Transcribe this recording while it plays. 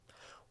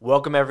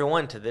Welcome,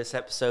 everyone, to this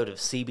episode of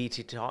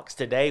CBT Talks.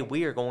 Today,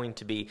 we are going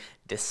to be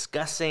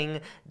discussing,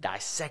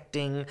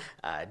 dissecting,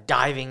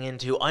 diving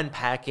into,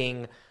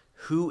 unpacking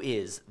who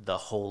is the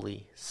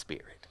Holy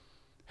Spirit.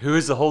 Who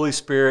is the Holy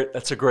Spirit?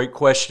 That's a great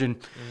question.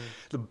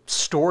 The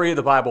story of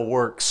the Bible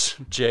works,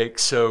 Jake,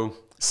 so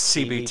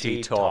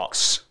CBT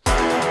Talks.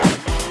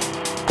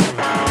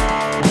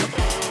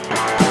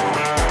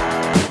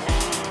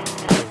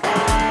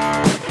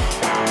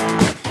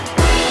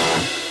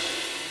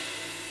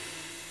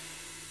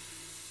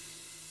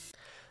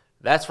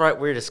 That's right,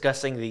 we're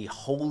discussing the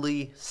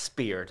Holy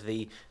Spirit,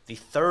 the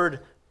third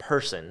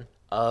person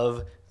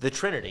of the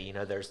Trinity. You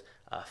know, there's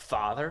the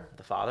Father,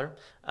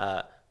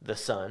 the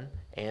Son,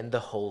 and the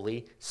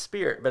Holy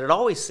Spirit. But it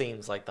always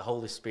seems like the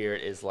Holy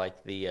Spirit is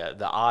like the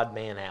odd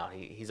man out.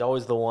 He's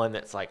always the one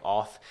that's like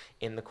off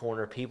in the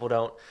corner. People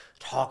don't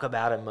talk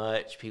about him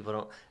much. People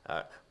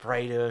don't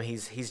pray to him.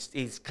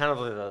 He's kind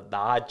of the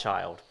odd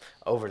child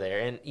over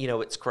there. And, you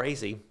know, it's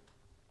crazy.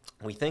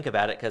 We think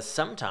about it because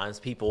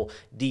sometimes people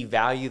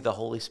devalue the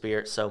Holy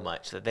Spirit so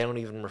much that they don't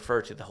even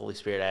refer to the Holy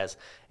Spirit as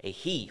a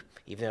he,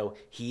 even though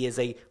he is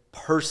a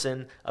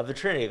person of the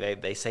Trinity.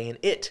 They say an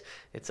it.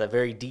 It's a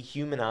very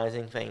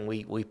dehumanizing thing.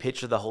 We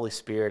picture the Holy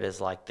Spirit as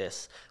like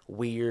this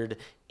weird,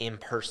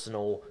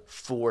 impersonal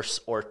force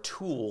or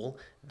tool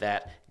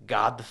that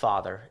God the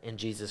Father and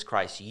Jesus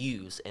Christ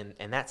use, and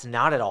that's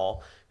not at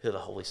all who the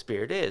Holy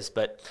Spirit is.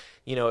 But,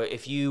 you know,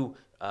 if you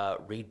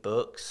read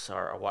books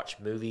or watch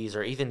movies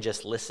or even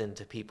just listen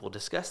to people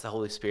discuss the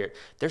Holy Spirit,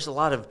 there's a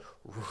lot of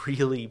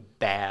really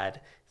bad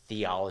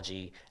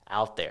theology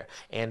out there.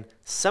 And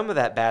some of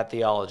that bad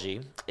theology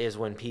is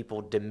when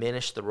people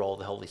diminish the role of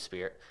the Holy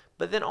Spirit.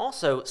 But then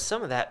also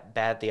some of that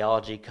bad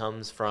theology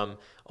comes from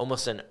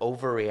almost an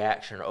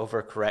overreaction or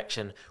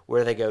overcorrection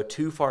where they go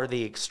too far to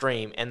the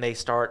extreme and they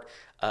start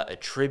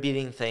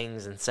attributing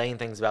things and saying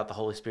things about the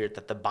Holy Spirit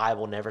that the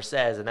Bible never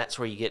says. And that's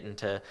where you get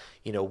into,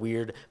 you know,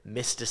 weird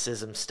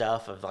mysticism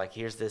stuff of like,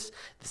 here's this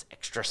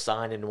extra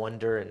sign and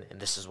wonder, and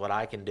this is what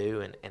I can do.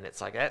 And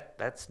it's like,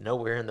 that's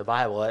nowhere in the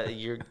Bible. I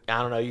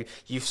don't know,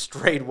 you've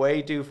strayed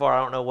way too far.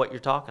 I don't know what you're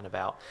talking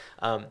about.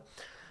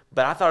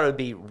 But I thought it would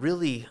be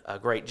really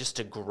great just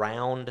to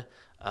ground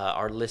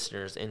our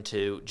listeners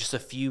into just a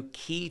few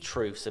key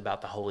truths about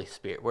the Holy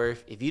Spirit, where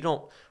if you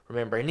don't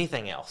remember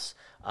anything else,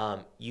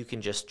 you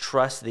can just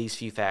trust these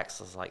few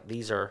facts as like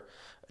these are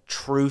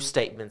true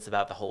statements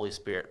about the Holy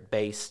Spirit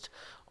based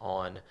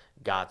on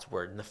God's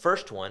Word. And the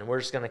first one, we're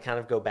just going to kind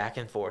of go back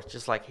and forth,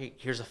 just like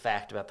here's a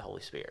fact about the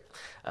Holy Spirit.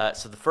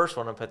 So the first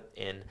one I put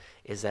in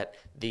is that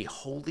the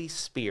Holy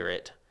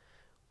Spirit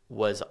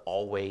was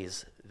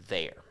always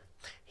there.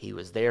 He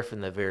was there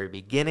from the very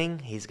beginning.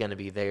 He's going to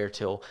be there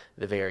till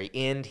the very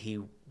end. He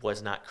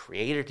was not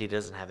created. He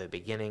doesn't have a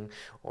beginning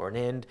or an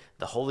end.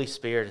 The Holy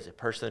Spirit is a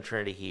person of the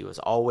Trinity. He was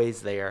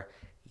always there.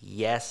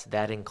 Yes,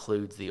 that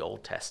includes the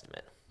Old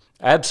Testament.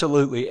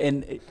 Absolutely.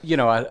 And, you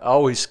know, I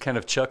always kind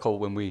of chuckle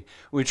when we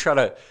try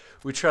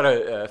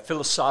to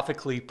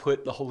philosophically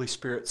put the Holy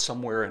Spirit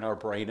somewhere in our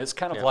brain. It's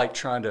kind of like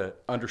trying to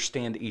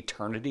understand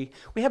eternity.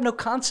 We have no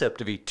concept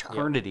of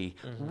eternity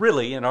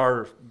really in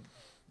our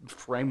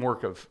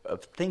framework of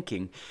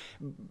thinking.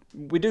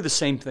 We do the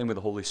same thing with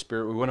the Holy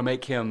Spirit. We want to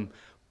make him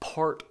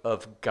part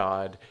of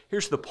God.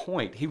 Here's the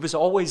point. He was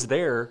always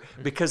there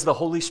because the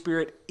Holy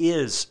Spirit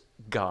is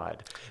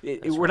God.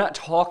 We're not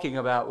talking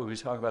about, when we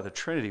talk about the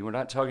Trinity, we're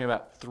not talking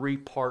about three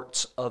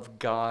parts of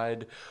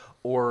God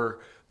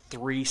or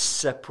three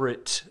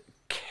separate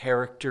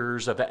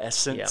characters of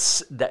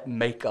essence that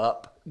make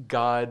up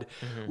God.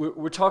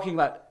 We're talking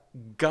about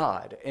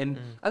God. And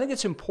I think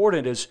it's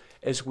important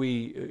as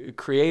we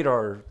create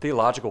our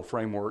theological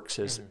frameworks,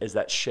 as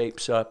that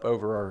shapes up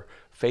over our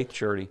faith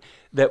journey,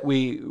 that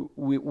we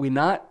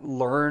not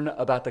learn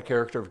about the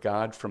character of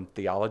God from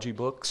theology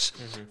books,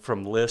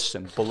 from lists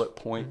and bullet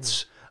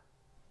points,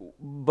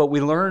 but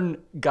we learn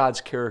God's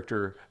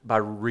character by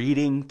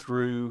reading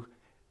through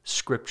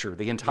Scripture,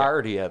 the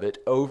entirety of it,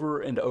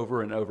 over and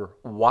over and over,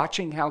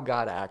 watching how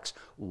God acts,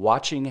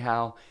 watching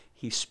how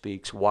he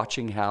speaks,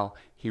 watching how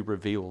he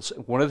reveals.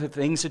 One of the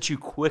things that you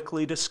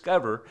quickly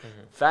discover,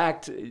 in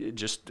fact,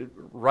 just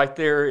right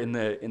there in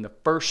the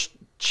first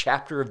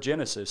chapter of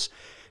Genesis,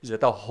 is that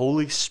the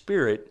Holy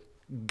Spirit,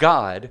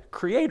 God,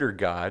 Creator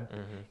God,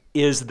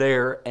 is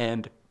there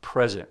and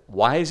present.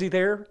 Why is he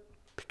there?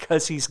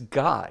 Because he's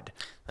God.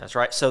 That's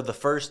right. So the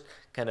first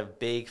kind of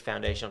big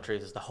foundational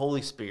truth is the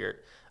Holy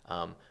Spirit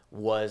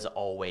was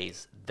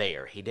always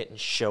there. He didn't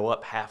show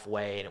up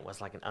halfway and it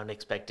was like an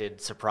unexpected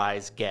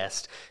surprise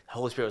guest. The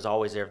Holy Spirit was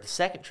always there. The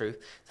second truth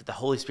is that the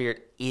Holy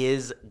Spirit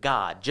is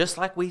God. Just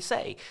like we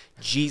say,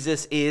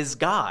 Jesus is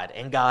God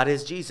and God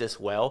is Jesus.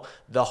 Well,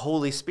 the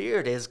Holy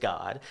Spirit is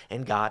God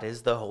and God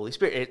is the Holy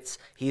Spirit.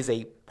 He is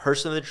a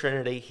person of the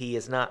Trinity. He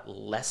is not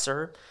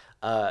lesser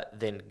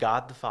than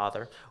God the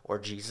Father or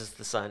Jesus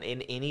the Son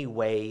in any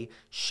way,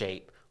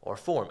 shape, or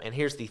form. And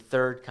here's the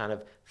third kind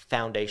of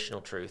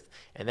foundational truth,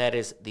 and that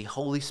is the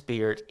Holy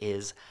Spirit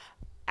is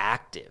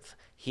active.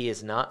 He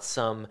is not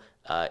some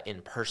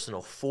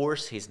impersonal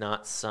force. He's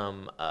not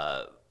some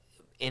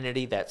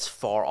entity that's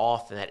far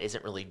off and that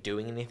isn't really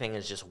doing anything,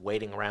 is just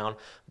waiting around.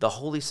 The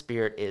Holy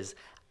Spirit is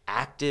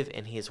active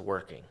and he is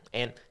working.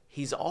 And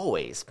he's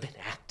always been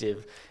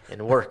active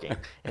and working.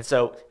 And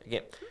so,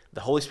 again,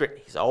 the Holy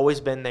Spirit, he's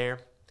always been there.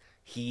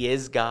 He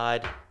is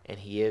God and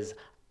he is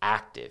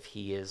active.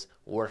 He is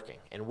working.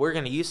 And we're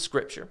going to use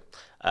Scripture,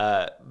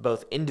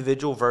 both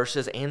individual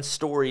verses and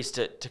stories,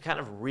 to kind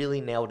of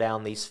really nail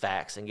down these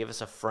facts and give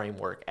us a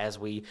framework as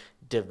we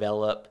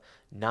develop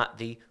not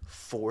the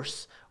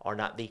force or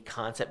not the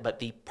concept, but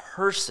the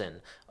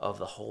person of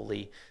the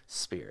Holy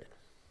Spirit.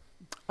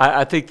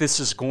 I think this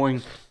is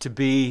going to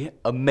be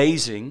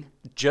amazing,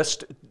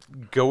 just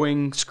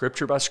going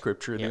scripture by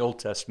scripture in the Old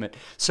Testament.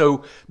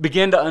 So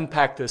begin to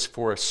unpack this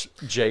for us,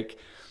 Jake.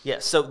 Yeah,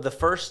 so the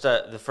first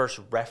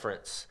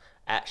reference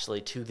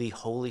actually to the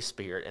Holy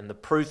Spirit and the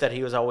proof that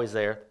he was always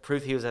there,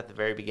 proof he was at the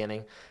very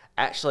beginning,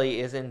 actually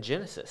is in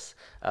Genesis,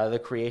 the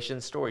creation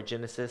story,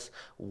 Genesis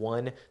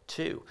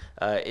 1:2.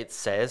 It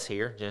says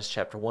here, Genesis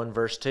chapter 1,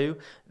 verse 2,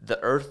 the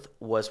earth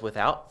was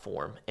without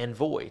form and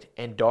void,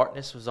 and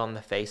darkness was on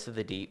the face of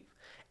the deep,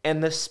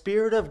 and the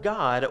Spirit of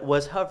God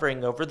was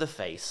hovering over the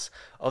face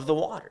of the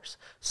waters.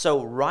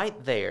 So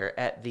right there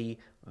at the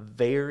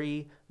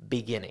very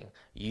beginning,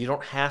 you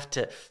don't have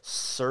to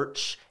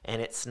search,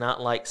 and it's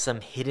not like some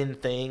hidden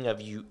thing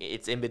of you,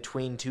 it's in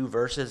between two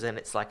verses and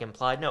it's like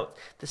implied. No,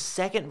 the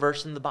second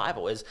verse in the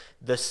Bible is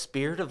the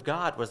Spirit of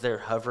God was there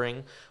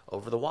hovering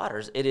over the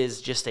waters. It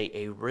is just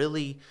a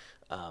really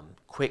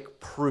quick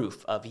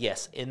proof of,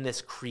 yes, in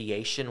this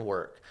creation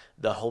work,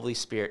 the Holy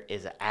Spirit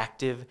is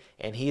active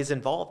and he is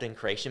involved in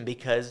creation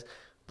because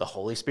the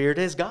Holy Spirit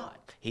is God.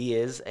 He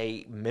is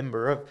a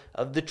member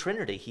of the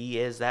Trinity. He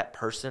is that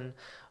person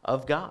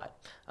of God.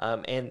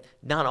 And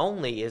not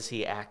only is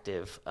he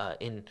active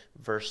in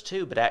verse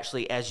 2, but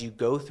actually as you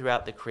go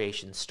throughout the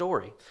creation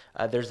story,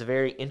 there's a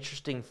very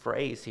interesting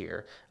phrase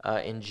here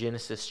in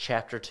Genesis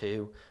chapter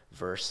 2,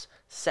 verse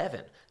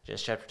 7.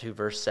 Genesis chapter 2,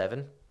 verse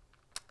 7,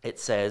 it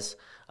says,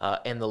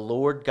 and the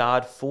Lord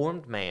God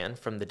formed man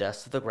from the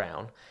dust of the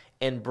ground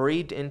and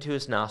breathed into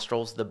his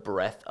nostrils the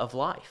breath of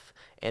life,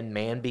 and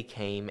man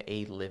became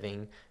a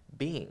living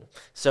being.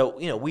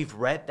 So, we've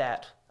read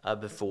that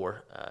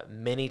before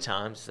many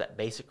times, that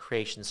basic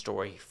creation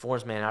story. He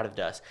forms man out of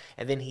dust,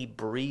 and then he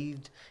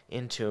breathed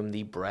into him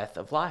the breath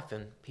of life.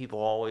 And people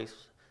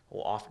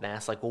will often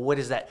ask, like, well, what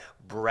is that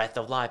breath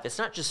of life? It's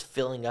not just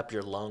filling up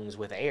your lungs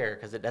with air,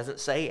 because it doesn't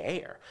say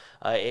air.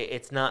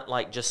 It's not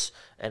like just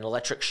an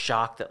electric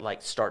shock that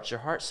like starts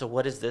your heart. So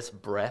what is this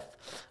breath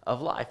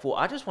of life? Well,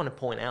 I just want to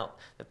point out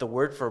that the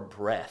word for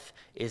breath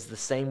is the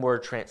same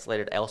word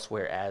translated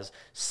elsewhere as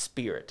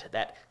spirit,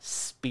 that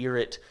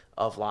spirit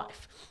of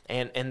life.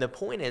 And the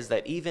point is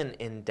that even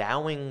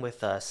endowing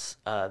with us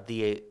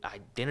the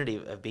identity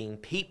of being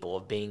people,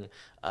 of being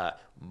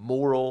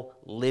moral,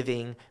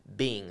 living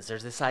beings,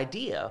 there's this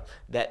idea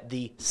that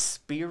the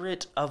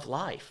spirit of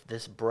life,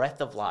 this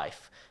breath of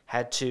life,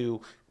 had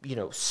to,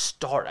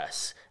 start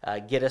us,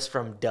 get us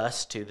from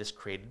dust to this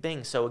created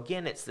being. So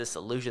again, it's this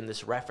allusion,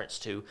 this reference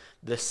to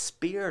the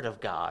Spirit of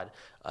God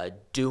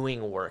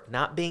doing work,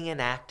 not being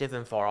inactive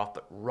and far off,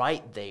 but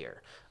right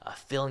there,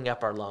 filling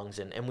up our lungs.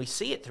 And we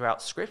see it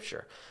throughout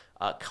Scripture,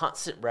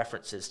 constant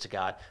references to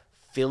God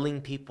filling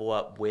people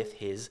up with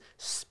his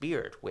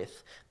Spirit,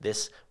 with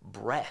this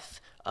breath,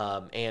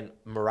 and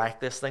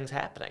miraculous things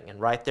happening.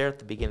 And right there at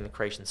the beginning of the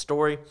creation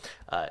story,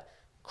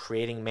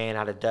 creating man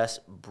out of dust,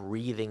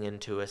 breathing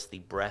into us the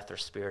breath or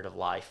spirit of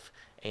life.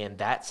 And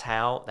that's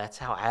how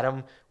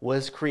Adam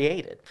was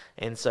created.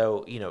 And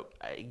so,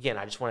 again,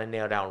 I just want to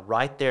nail down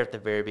right there at the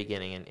very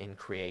beginning in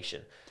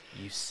creation,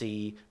 you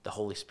see the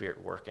Holy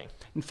Spirit working.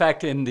 In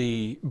fact, in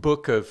the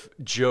book of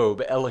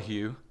Job,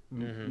 Elihu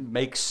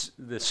makes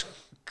this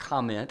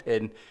comment,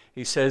 and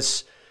he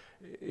says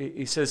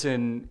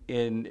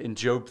in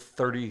Job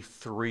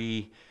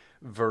 33,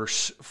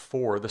 verse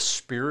 4, the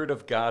Spirit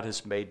of God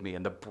has made me,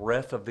 and the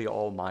breath of the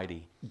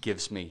Almighty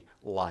gives me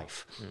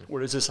life.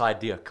 Where does this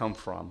idea come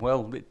from?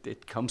 Well,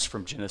 it comes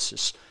from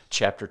Genesis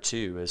chapter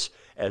 2,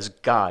 as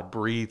God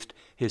breathed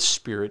his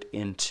Spirit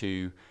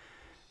into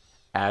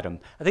Adam.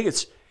 I think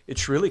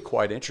it's really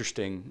quite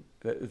interesting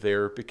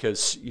there,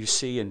 because you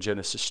see in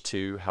Genesis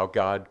 2 how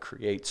God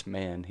creates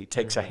man. He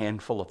takes a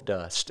handful of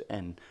dust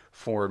and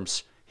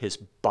forms his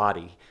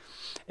body.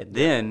 And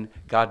then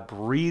God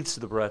breathes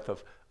the breath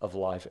of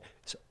life.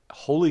 So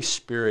Holy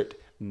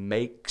Spirit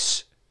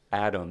makes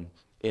Adam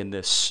in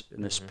this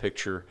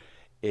picture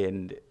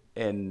and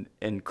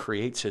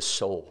creates his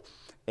soul.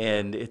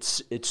 And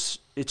it's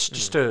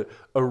just a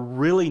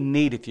really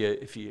neat,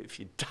 if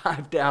you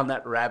dive down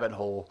that rabbit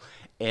hole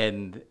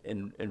and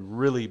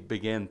really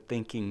begin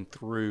thinking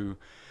through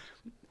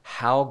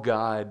how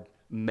God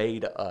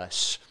made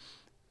us.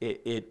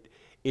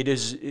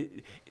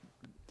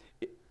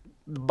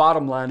 The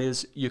bottom line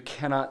is you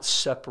cannot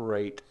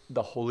separate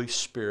the Holy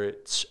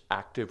Spirit's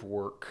active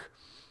work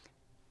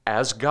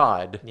as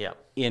God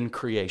in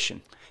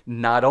creation.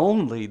 Not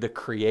only the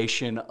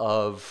creation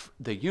of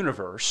the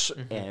universe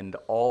and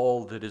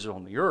all that is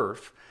on the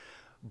earth,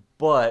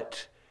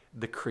 but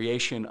the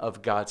creation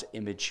of God's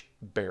image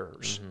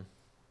bearers.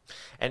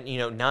 And,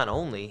 not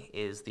only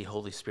is the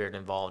Holy Spirit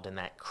involved in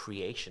that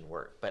creation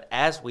work, but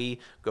as we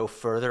go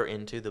further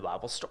into the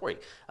Bible story,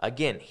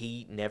 again,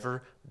 he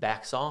never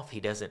backs off. He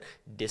doesn't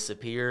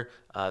disappear.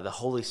 The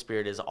Holy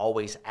Spirit is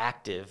always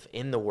active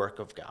in the work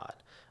of God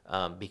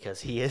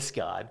because he is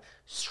God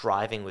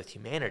striving with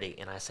humanity.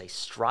 And I say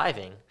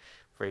striving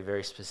for a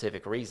very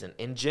specific reason.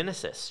 In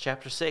Genesis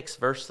chapter 6,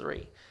 verse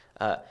 3,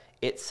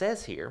 it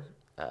says here,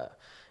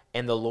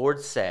 and the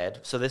Lord said,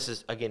 so this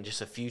is, again,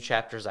 just a few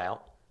chapters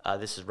out.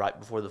 This is right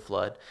before the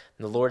flood.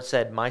 And the Lord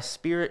said, my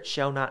spirit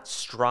shall not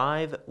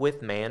strive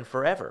with man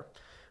forever,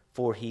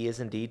 for he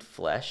is indeed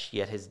flesh,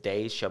 yet his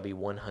days shall be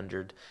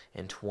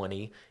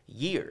 120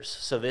 years.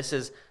 So this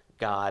is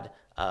God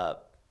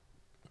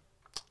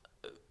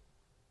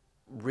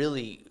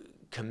really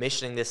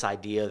commissioning this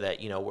idea that,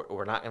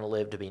 we're not going to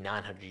live to be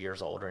 900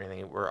 years old or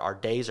anything. Our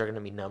days are going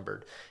to be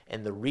numbered.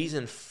 And the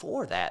reason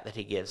for that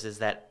he gives is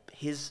that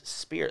his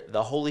Spirit,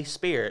 the Holy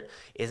Spirit,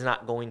 is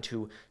not going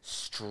to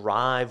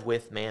strive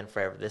with man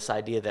forever. This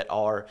idea that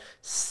our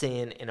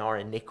sin and our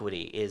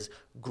iniquity is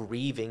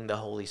grieving the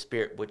Holy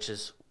Spirit, which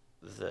is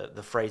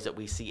the phrase that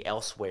we see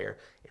elsewhere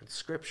in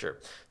Scripture.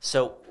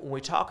 So when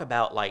we talk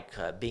about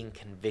being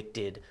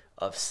convicted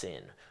of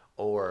sin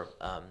or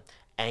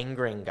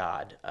angering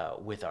God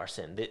with our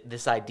sin,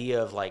 this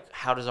idea of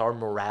how does our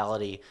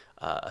morality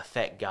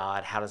affect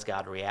God? How does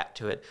God react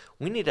to it?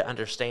 We need to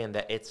understand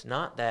that it's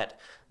not that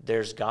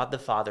there's God the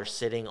Father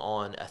sitting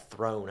on a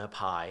throne up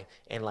high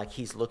and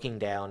he's looking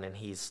down and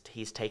he's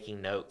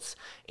taking notes,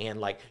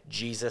 and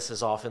Jesus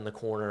is off in the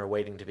corner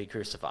waiting to be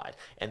crucified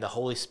and the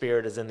Holy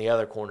Spirit is in the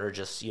other corner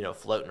just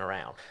floating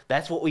around.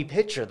 That's what we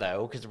picture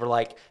though, because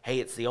we're hey,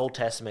 it's the Old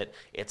Testament,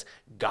 it's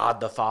God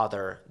the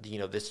Father,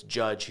 this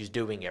judge who's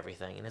doing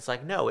everything. And it's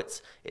no,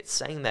 it's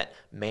saying that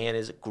man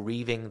is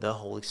grieving the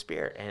Holy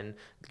Spirit, and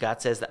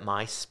God says that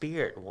my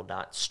spirit will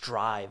not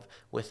strive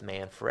with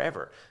man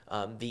forever.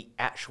 The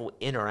actual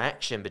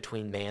interaction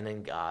between man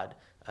and God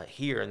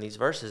here in these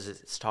verses,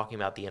 it's talking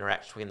about the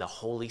interaction between the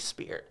Holy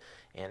Spirit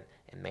and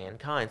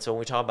mankind. So when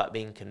we talk about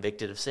being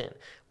convicted of sin,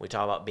 we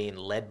talk about being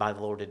led by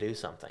the Lord to do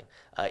something.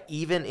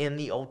 Even in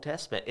the Old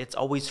Testament, it's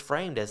always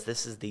framed as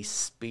this is the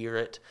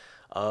Spirit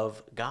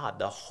of God,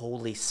 the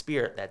Holy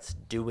Spirit that's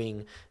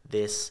doing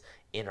this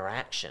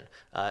interaction.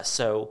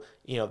 So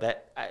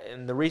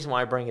and the reason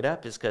why I bring it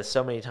up is because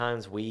so many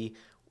times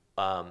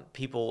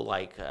people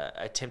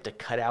attempt to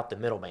cut out the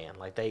middleman.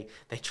 They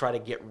try to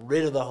get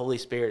rid of the Holy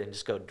Spirit and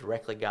just go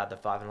directly God the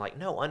Father. And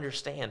no,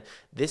 understand,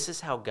 this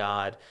is how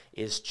God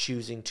is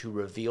choosing to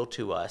reveal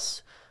to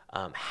us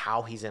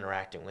how he's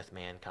interacting with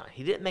mankind.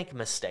 He didn't make a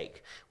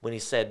mistake when he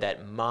said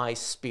that my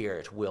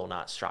spirit will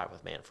not strive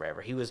with man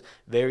forever. He was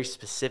very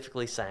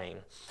specifically saying,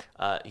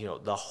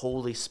 the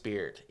Holy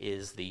Spirit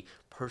is the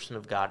person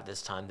of God at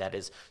this time that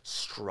is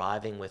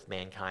striving with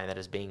mankind, that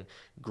is being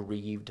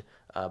grieved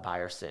by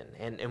our sin.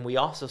 And we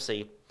also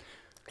see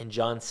in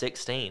John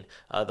 16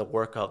 the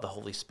work of the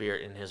Holy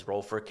Spirit in his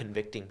role for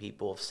convicting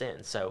people of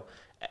sin. So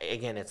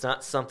again, it's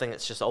not something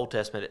that's just Old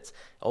Testament. It's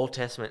Old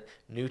Testament,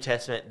 New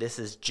Testament. This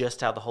is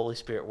just how the Holy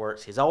Spirit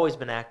works. He's always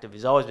been active.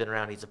 He's always been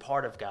around. He's a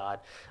part of God.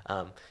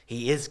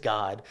 He is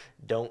God.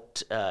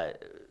 Don't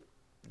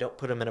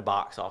put him in a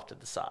box off to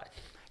the side.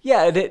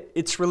 Yeah, and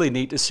it's really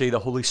neat to see the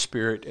Holy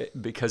Spirit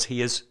because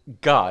he is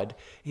God.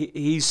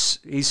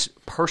 He's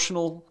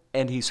personal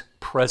and he's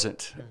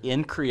present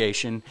in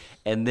creation.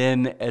 And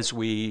then as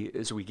we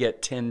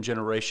get 10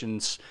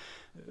 generations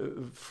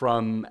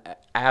from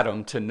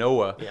Adam to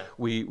Noah,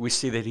 we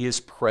see that he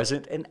is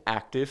present and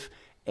active,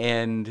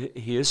 and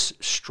he is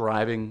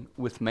striving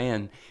with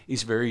man.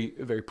 He's very,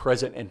 very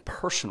present and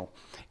personal.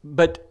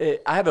 But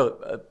I have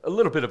a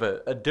little bit of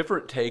a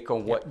different take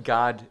on what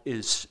God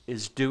is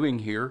doing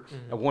here.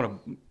 I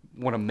want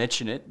to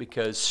mention it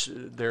because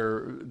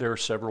there are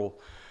several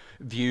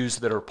views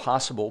that are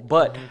possible.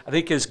 But I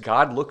think as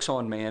God looks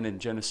on man in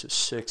Genesis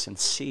 6 and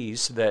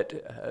sees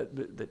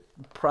that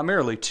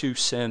primarily two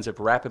sins have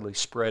rapidly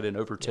spread and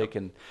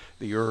overtaken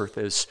the earth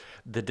as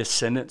the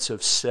descendants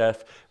of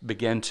Seth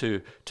begin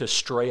to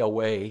stray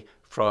away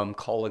from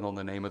calling on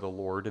the name of the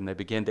Lord, and they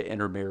begin to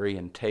intermarry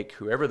and take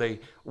whoever they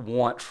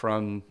want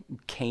from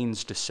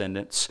Cain's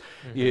descendants.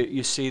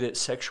 You see that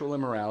sexual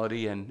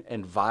immorality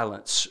and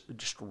violence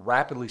just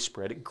rapidly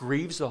spread. It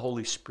grieves the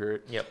Holy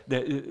Spirit.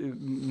 That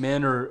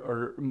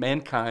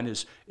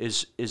mankind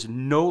is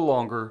no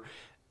longer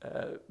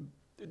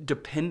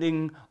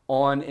depending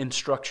on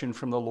instruction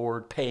from the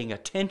Lord, paying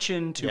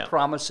attention to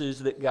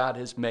promises that God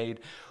has made,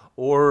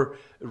 or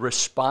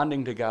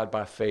responding to God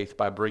by faith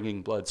by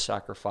bringing blood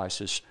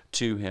sacrifices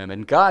to him.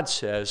 And God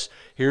says,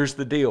 here's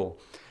the deal.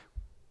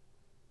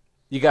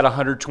 You got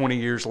 120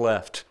 years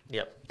left.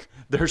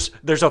 There's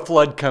a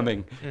flood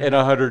coming in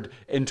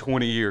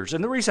 120 years.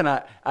 And the reason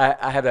I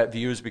have that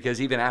view is because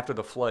even after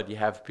the flood, you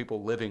have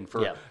people living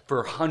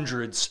for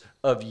hundreds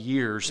of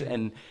years.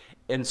 And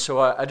so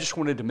I just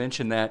wanted to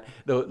mention that.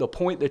 The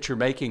point that you're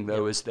making,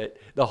 though, is that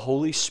the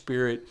Holy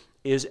Spirit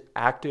is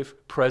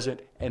active,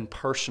 present, and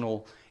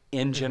personal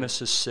in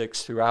Genesis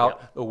 6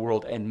 throughout the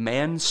world, and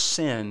man's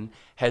sin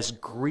has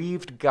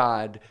grieved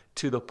God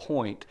to the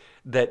point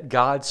that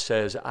God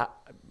says,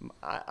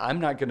 I'm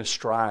not going to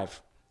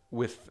strive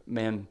with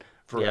man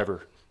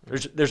forever.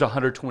 There's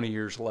 120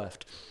 years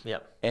left.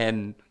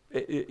 And,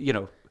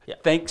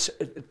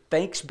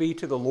 thanks be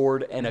to the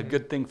Lord, and a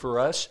good thing for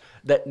us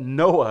that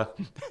Noah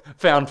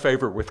found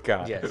favor with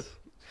God. Yes.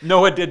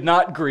 Noah did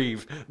not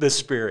grieve the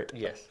Spirit.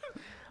 Yes.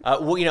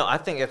 I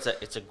think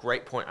it's a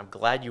great point. I'm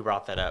glad you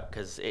brought that up,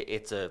 because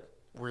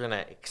we're going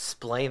to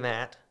explain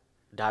that,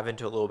 dive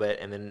into it a little bit,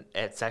 and then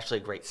it's actually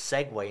a great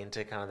segue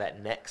into kind of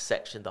that next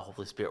section, the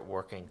Holy Spirit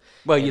working.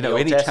 Well,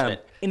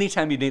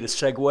 anytime you need a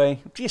segue,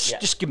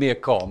 just give me a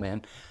call,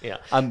 man. Yeah.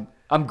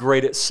 I'm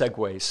great at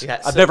segues.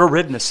 Yeah, I've never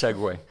ridden a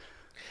Segway.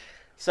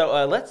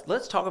 So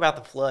let's talk about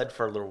the flood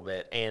for a little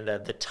bit, and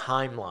the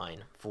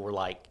timeline for,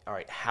 all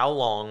right, how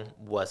long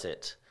was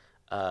it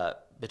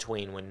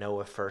between when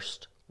Noah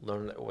first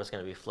learned that it was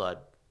going to be flood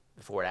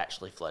before it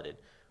actually flooded?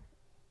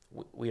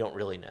 We don't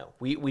really know.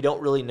 We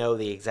don't really know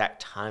the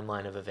exact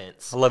timeline of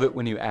events. I love it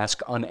when you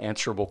ask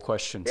unanswerable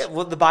questions. Yeah,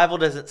 well, the Bible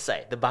doesn't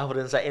say.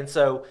 And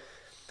so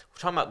we're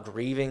talking about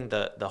grieving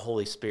the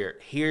Holy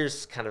Spirit.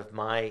 Here's kind of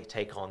my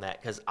take on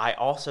that, because I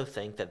also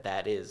think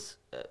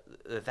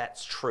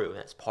that's true.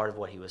 That's part of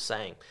what he was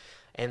saying.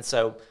 And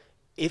so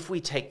if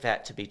we take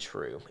that to be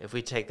true, if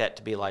we take that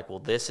to be like, well,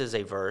 this is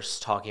a verse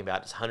talking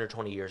about it's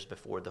 120 years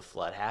before the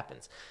flood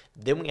happens,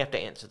 then we have to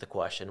answer the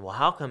question, well,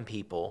 how come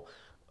people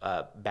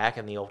back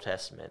in the Old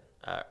Testament,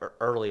 or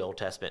early Old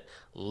Testament,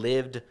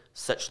 lived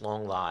such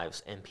long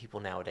lives and people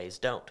nowadays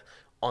don't?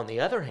 On the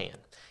other hand,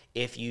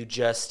 if you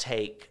just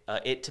take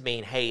it to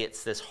mean, hey,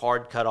 it's this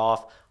hard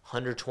cutoff,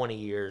 120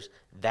 years,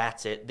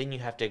 that's it, then you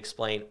have to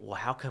explain, well,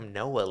 how come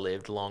Noah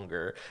lived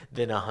longer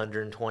than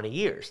 120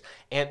 years?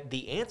 And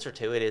the answer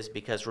to it is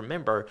because,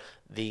 remember,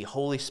 the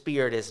Holy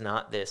Spirit is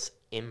not this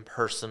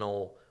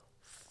impersonal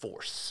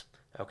force,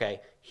 okay?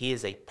 He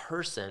is a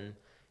person,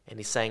 and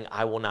he's saying,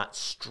 I will not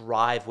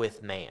strive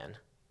with man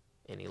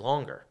any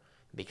longer.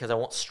 Because I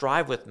won't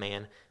strive with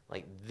man,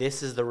 like,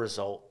 this is the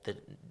result,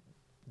 that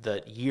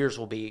the years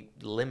will be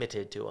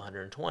limited to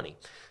 120.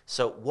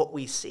 So what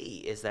we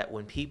see is that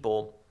when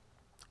people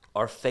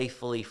are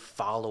faithfully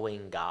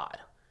following God,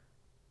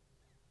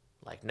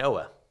 like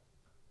Noah,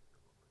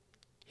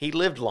 he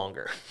lived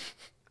longer.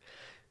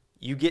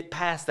 You get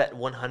past that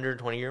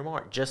 120-year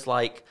mark, just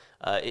like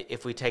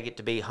if we take it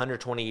to be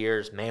 120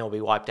 years, man will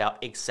be wiped out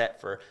except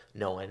for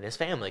Noah and his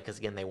family, because,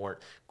 again, they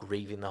weren't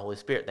grieving the Holy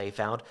Spirit. They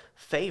found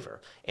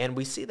favor. And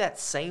we see that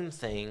same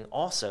thing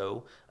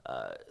also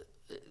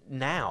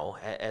now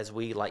as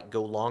we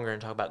go longer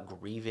and talk about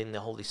grieving the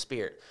Holy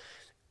Spirit.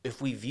 If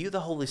we view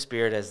the Holy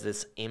Spirit as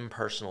this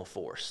impersonal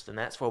force, then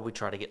that's where we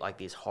try to get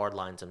these hard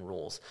lines and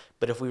rules.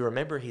 But if we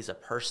remember he's a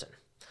person,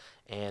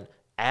 and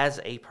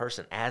as a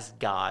person, as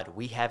God,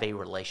 we have a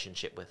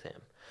relationship with him.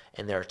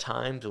 And there are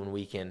times when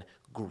we can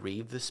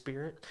grieve the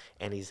Spirit,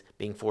 and he's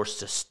being forced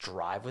to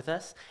strive with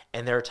us.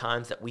 And there are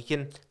times that we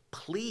can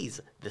please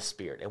the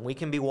Spirit, and we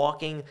can be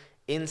walking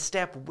in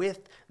step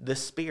with the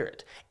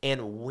Spirit.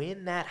 And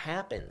when that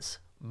happens,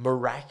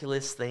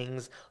 miraculous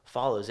things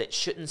follows. It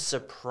shouldn't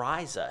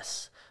surprise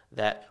us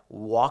that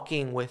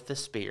walking with the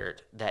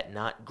Spirit, that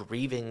not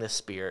grieving the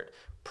Spirit,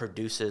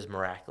 produces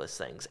miraculous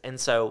things. And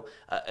so,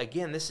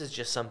 again, this is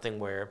just something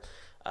where,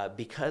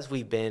 because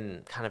we've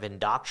been kind of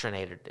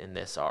indoctrinated in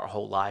this our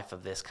whole life,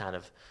 of this kind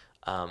of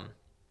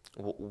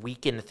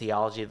weakened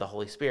theology of the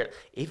Holy Spirit,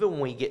 even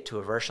when we get to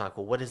a verse like,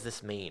 well, what does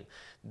this mean?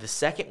 The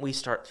second we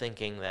start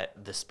thinking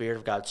that the Spirit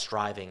of God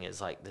striving is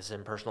like this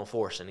impersonal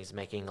force and he's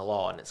making a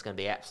law and it's going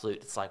to be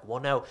absolute, it's like, well,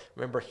 no,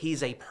 remember,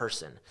 he's a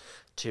person.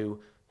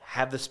 To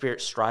have the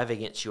Spirit strive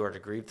against you or to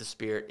grieve the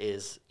Spirit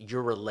is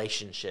your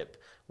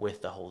relationship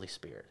with the Holy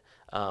Spirit.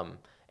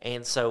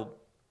 And so,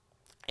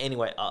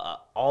 anyway,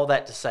 all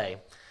that to say,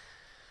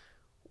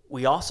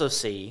 we also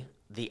see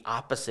the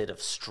opposite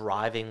of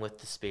striving with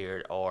the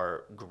Spirit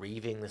or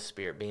grieving the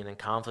Spirit, being in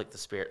conflict with the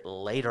Spirit,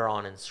 later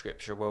on in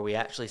Scripture, where we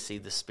actually see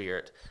the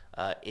Spirit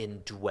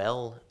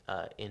indwell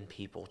in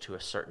people to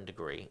a certain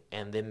degree,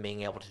 and then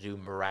being able to do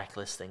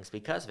miraculous things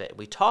because of it.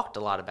 We talked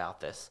a lot about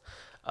this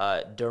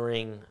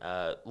during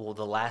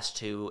the last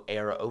two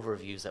era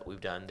overviews that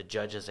we've done, the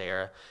Judges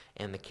era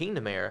and the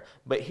Kingdom era.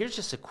 But here's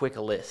just a quick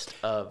list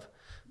of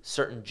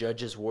certain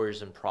judges,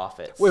 warriors, and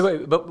prophets.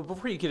 Wait, but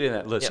before you get in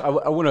that list, Yeah.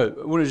 I want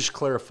to just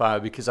clarify,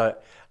 because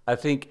I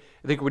think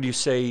when you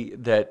say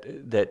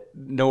that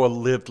Noah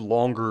lived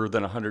longer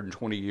than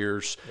 120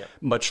 years, Yeah.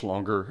 much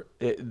longer,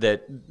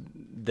 that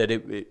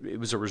it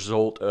was a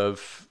result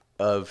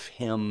of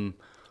him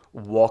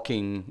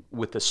walking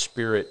with the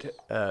Spirit.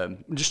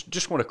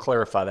 Just want to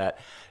clarify that.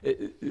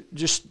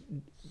 Just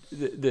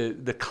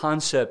the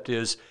concept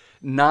is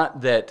not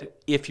that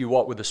if you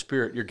walk with the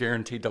Spirit, you're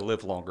guaranteed to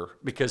live longer,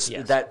 because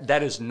Yes.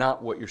 that is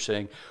not what you're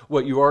saying.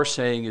 What you are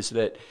saying is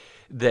that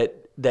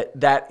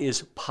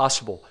is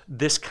possible.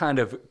 This kind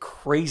of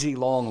crazy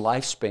long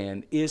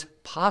lifespan is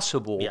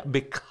possible Yeah.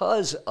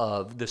 because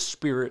of the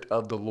Spirit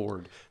of the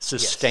Lord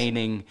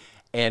sustaining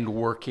and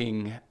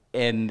working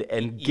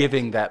and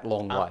giving that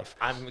long life.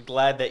 I'm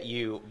glad that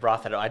you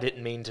brought that up. I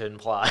didn't mean to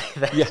imply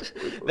that Yeah.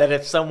 that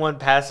if someone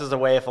passes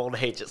away of old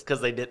age, it's because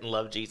they didn't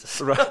love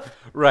Jesus.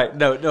 Right.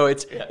 No.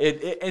 It's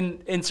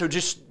and so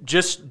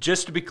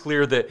just to be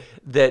clear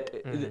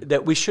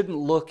that we shouldn't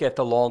look at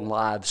the long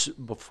lives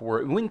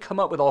before. We can come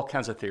up with all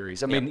kinds of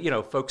theories. I mean,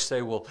 folks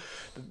say, well,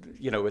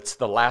 it's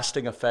the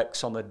lasting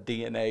effects on the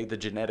DNA, the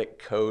genetic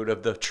code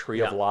of the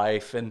tree of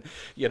life, and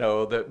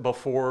that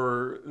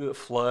before the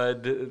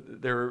flood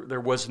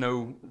there was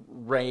no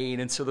rain,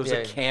 and so there's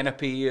a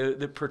canopy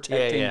that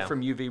protecting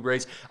from UV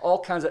rays. All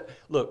kinds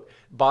of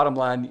bottom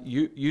line,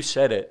 you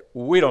said it.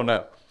 We don't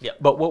know. Yep.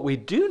 But what we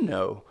do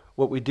know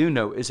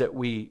is that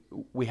we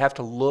have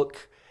to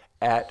look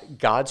at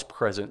God's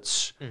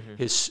presence,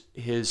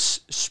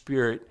 His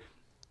Spirit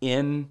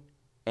in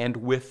and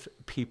with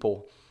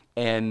people,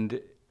 and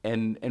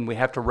we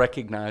have to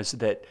recognize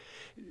that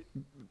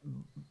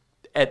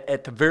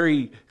at the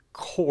very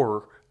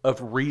core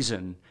of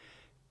reason,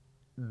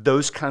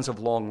 those kinds of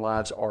long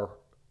lives are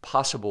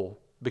possible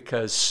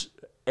because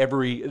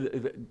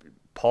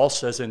Paul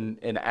says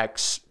in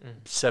Acts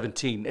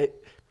 17,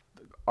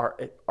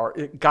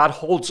 God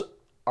holds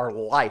our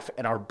life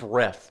and our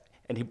breath,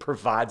 and He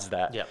provides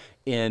that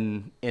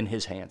in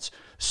His hands.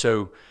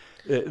 So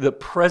the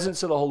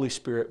presence of the Holy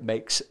Spirit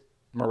makes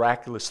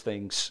miraculous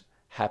things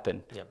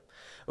happen. Yeah.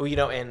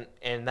 Well,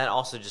 and that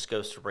also just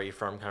goes to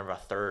reaffirm kind of a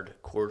third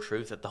core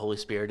truth, that the Holy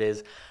Spirit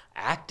is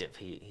active.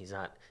 He's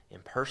not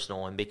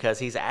impersonal, and because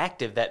He's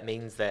active, that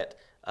means that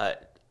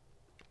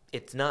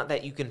it's not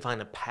that you can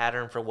find a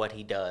pattern for what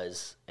He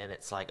does, and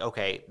it's like,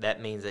 okay,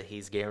 that means that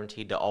He's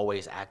guaranteed to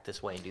always act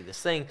this way and do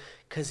this thing,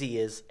 because He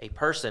is a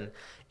person.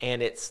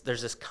 And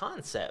there's this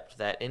concept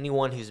that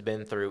anyone who's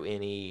been through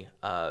any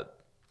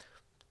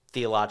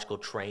theological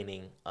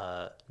training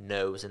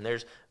knows, and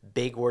there's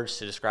big words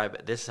to describe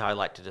it. This is how I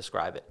like to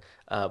describe it.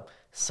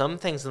 Some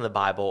things in the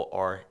Bible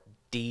are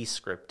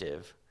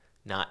descriptive,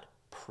 not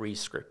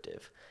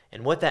prescriptive.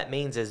 And what that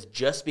means is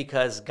just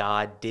because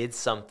God did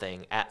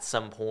something at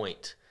some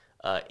point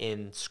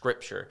in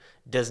Scripture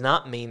does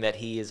not mean that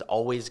He is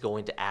always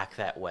going to act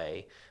that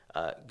way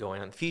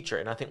going in the future.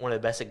 And I think one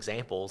of the best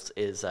examples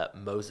is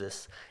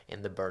Moses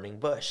in the burning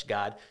bush.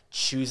 God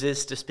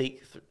chooses to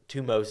speak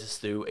to Moses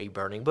through a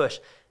burning bush.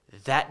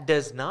 That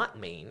does not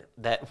mean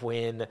that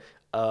when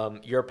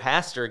your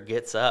pastor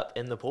gets up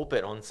in the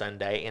pulpit on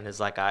Sunday and is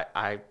like,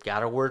 I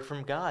got a word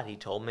from God. He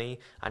told me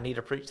I need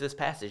to preach this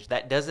passage.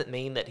 That doesn't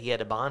mean that he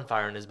had a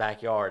bonfire in his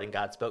backyard and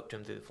God spoke to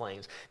him through the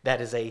flames.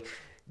 That is a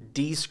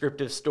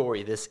descriptive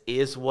story. This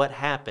is what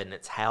happened.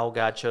 It's how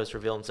God chose to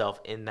reveal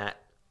Himself in that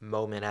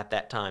moment at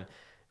that time.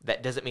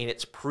 That doesn't mean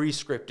it's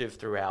prescriptive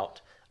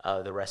throughout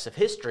the rest of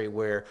history,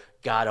 where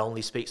God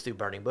only speaks through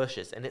burning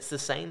bushes. And it's the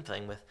same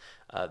thing with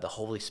the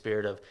Holy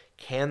Spirit.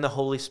 Can the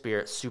Holy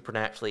Spirit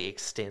supernaturally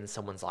extend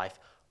someone's life?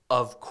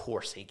 Of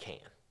course He can.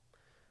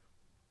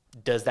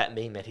 Does that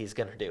mean that He's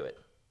going to do it?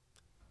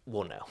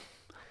 Well, no.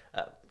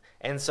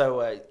 And so,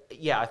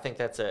 I think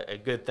that's a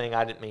good thing.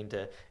 I didn't mean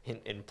to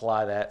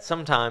imply that.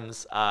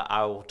 Sometimes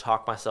I will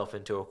talk myself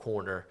into a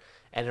corner,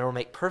 and it'll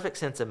make perfect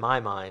sense in my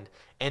mind,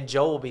 and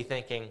Joel will be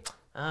thinking,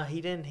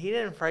 he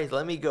didn't phrase.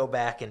 Let me go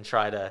back and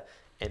try to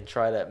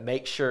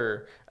make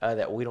sure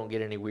that we don't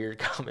get any weird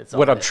comments.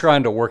 What I'm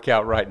trying to work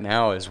out right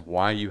now is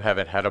why you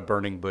haven't had a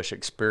burning bush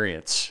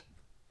experience.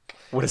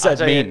 What does that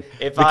mean?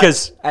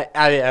 Because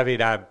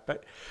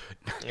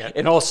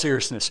in all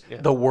seriousness,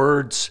 the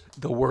words,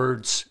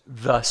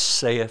 "Thus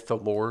saith the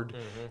Lord,"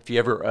 if you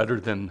ever utter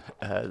them,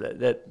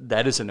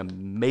 that is an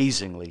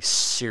amazingly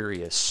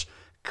serious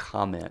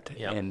comment.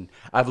 Yep. And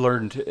I've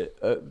learned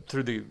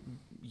through the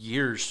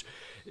years,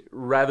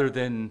 rather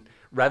than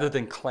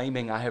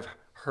claiming I have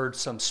heard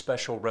some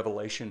special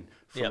revelation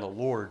from the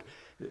Lord,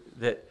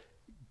 that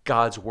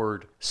God's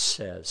word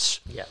says.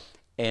 Yeah.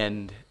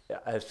 And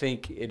I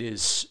think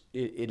it's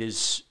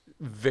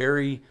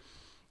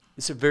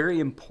a very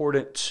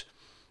important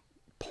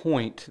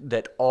point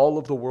that all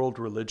of the world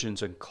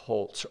religions and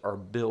cults are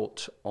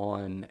built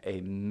on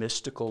a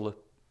mystical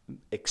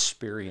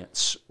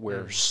experience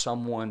where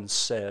someone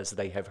says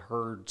they have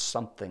heard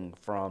something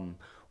from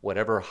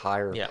whatever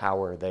higher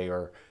power they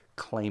are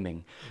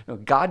claiming.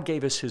 God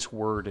gave us His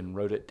word and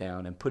wrote it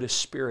down and put His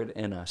Spirit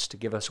in us to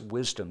give us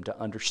wisdom to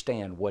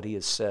understand what He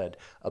has said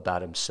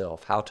about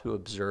Himself, how to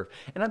observe.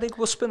 And I think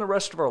we'll spend the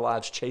rest of our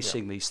lives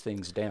chasing these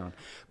things down.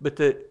 But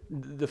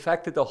the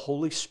fact that the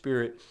Holy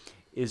Spirit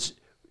is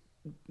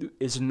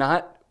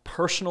not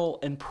personal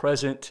and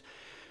present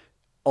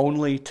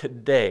only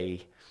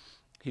today.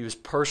 He was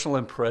personal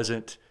and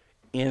present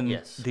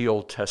in the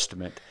Old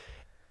Testament.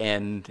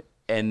 And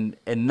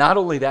not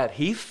only that,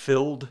 He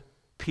filled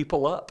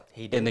people up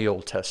in the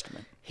Old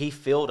Testament. He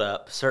filled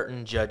up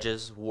certain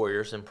judges,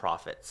 warriors, and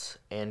prophets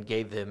and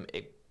gave them,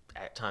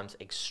 at times,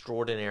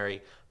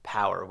 extraordinary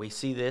power. We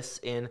see this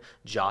in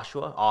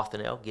Joshua,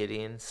 Othniel,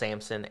 Gideon,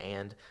 Samson,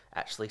 and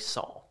actually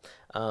Saul.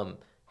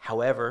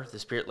 However, the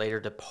Spirit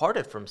later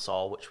departed from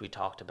Saul, which we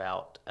talked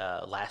about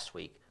last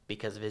week,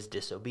 because of his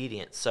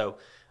disobedience. So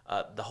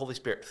the Holy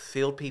Spirit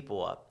filled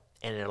people up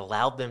and it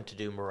allowed them to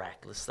do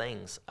miraculous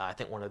things. I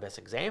think one of the best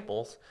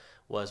examples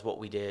was what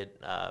we did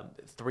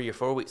 3 or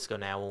 4 weeks ago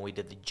now when we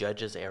did the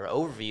Judges era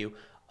overview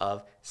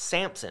of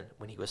Samson.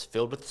 When he was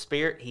filled with the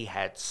Spirit, he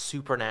had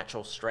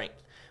supernatural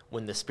strength.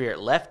 When the Spirit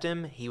left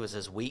him, he was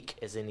as weak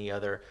as any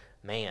other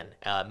man,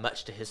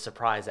 much to his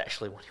surprise,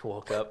 actually, when he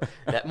woke up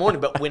that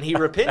morning. But when he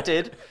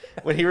repented,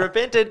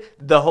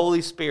 the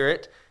Holy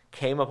Spirit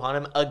came upon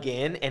him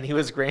again, and he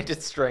was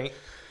granted strength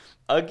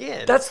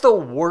again. That's the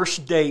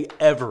worst day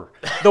ever.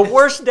 The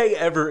worst day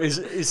ever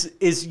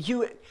is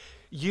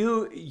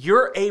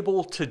you're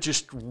able to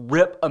just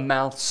rip a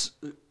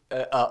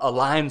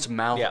lion's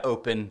mouth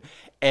open,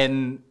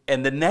 and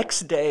the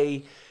next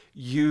day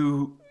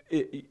you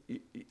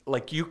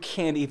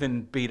can't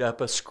even beat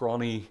up a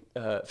scrawny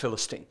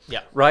Philistine.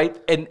 Yeah. Right?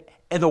 And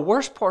the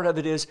worst part of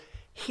it is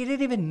he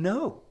didn't even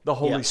know the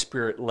Holy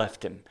Spirit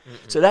left him.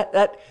 So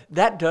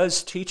that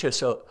does teach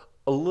us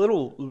a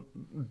little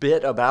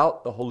bit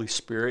about the Holy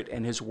Spirit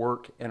and his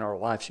work in our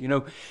lives. You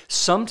know,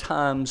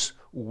 sometimes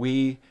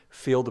we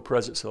feel the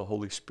presence of the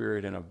Holy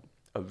Spirit in a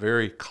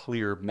very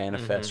clear,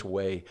 manifest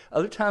way.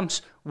 Other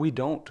times we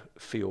don't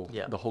feel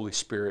the Holy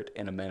Spirit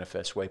in a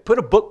manifest way. Put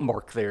a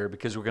bookmark there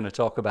because we're going to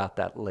talk about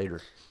that later.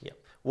 Yeah.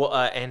 Well,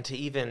 and to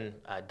even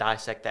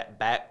dissect that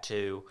back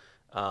to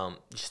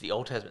just the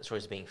Old Testament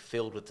stories being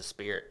filled with the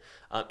Spirit,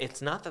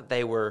 it's not that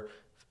they were,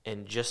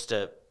 and just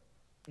to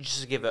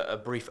give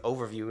a brief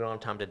overview, we don't have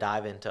time to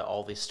dive into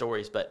all these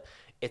stories, but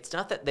it's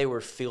not that they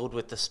were filled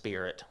with the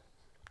Spirit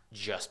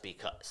just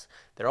because.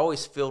 They're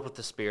always filled with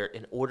the Spirit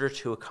in order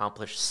to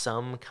accomplish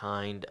some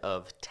kind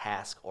of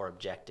task or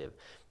objective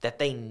that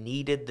they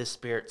needed the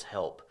Spirit's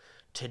help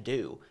to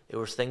do. It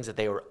was things that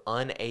they were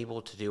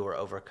unable to do or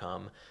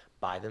overcome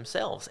by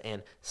themselves.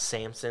 And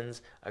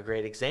Samson's a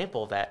great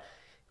example of that.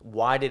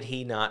 Why did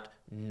he not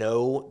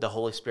know the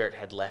Holy Spirit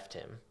had left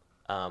him?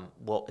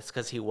 Well, it's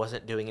because he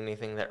wasn't doing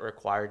anything that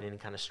required any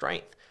kind of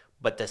strength.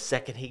 But the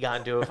second he got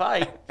into a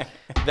fight,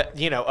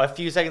 a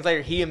few seconds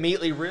later, he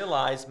immediately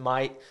realized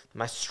my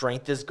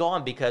strength is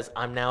gone because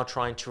I'm now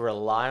trying to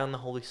rely on the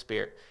Holy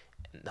Spirit.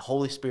 The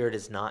Holy Spirit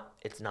it's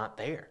not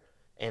there.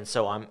 And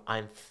so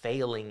I'm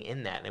failing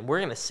in that. And we're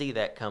going to see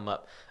that come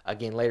up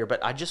again later.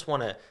 But I just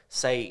want to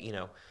say,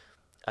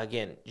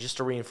 again, just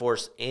to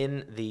reinforce,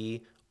 in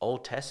the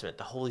Old Testament,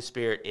 the Holy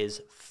Spirit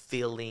is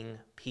filling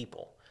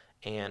people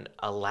and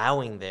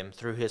allowing them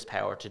through his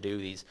power to do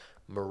these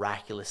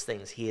miraculous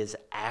things. He is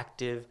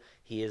active,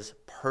 he is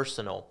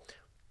personal,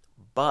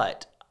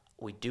 but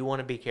we do want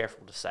to be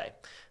careful to say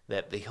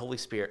that the Holy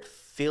Spirit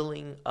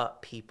filling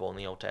up people in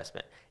the Old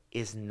Testament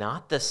is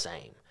not the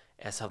same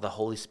as how the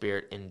Holy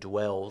Spirit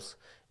indwells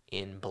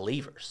in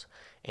believers.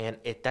 And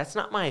that's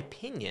not my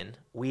opinion.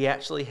 We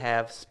actually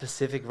have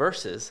specific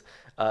verses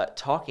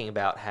talking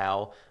about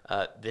how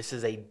this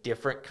is a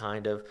different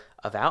kind of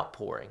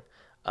outpouring.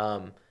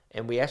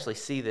 And we actually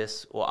see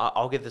this. Well,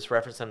 I'll give this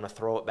reference. I'm going to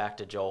throw it back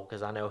to Joel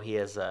because I know he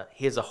has a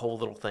whole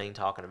little thing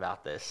talking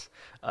about this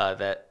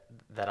that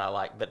I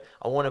like. But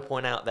I want to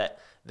point out that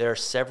there are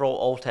several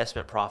Old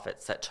Testament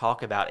prophets that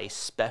talk about a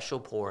special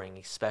pouring,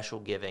 a special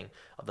giving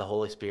of the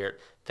Holy Spirit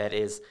that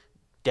is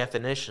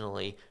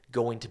definitionally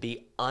going to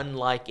be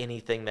unlike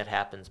anything that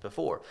happens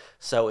before.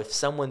 So if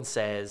someone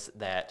says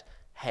that,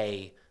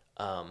 hey,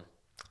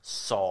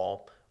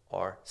 Saul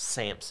or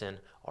Samson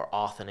or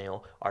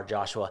Othniel or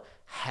Joshua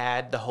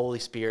had the Holy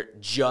Spirit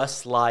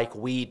just like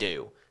we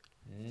do.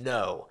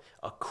 No.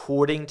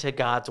 According to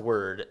God's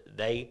word,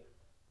 they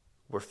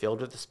were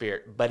filled with the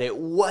Spirit, but it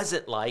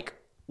wasn't like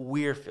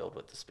we're filled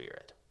with the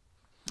Spirit.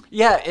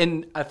 Yeah,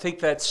 and I think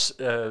that's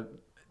a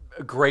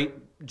great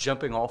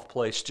jumping off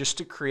place just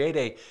to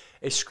create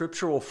a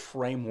scriptural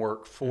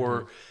framework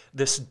for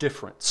this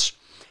difference.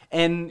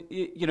 And,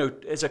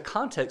 as a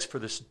context for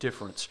this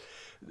difference,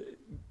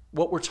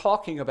 what we're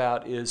talking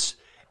about is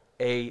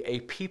a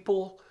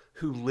people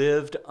who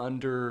lived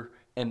under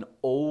an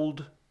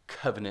old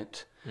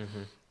covenant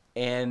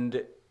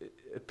and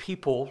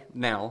people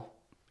now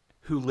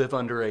who live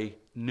under a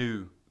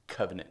new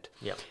covenant.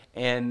 Yep.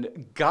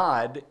 And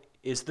God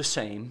is the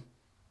same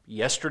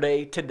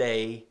yesterday,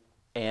 today,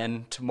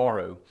 and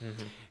tomorrow.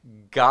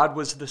 God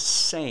was the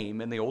same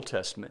in the Old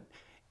Testament.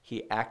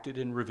 He acted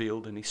and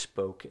revealed and he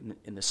spoke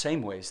in the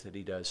same ways that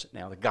he does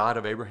now. The God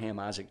of Abraham,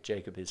 Isaac,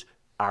 Jacob is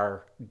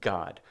our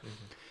God.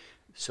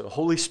 So the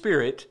Holy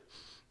Spirit,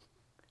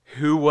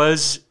 who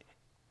was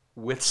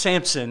with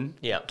Samson,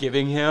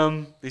 giving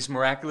him these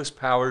miraculous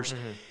powers,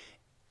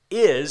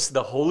 is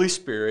the Holy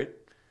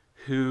Spirit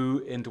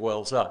who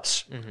indwells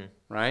us,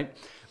 right?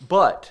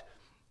 But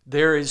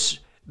there is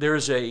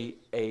a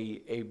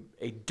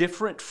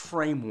different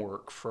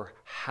framework for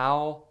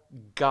how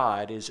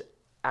God is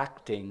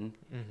acting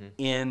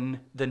in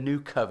the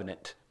new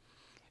covenant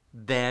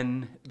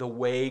than the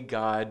way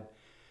God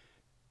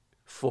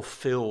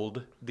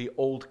fulfilled the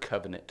old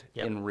covenant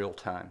in real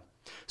time.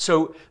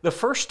 So the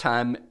first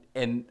time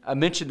and I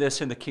mentioned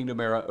this in the Kingdom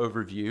Era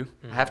overview.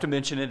 I have to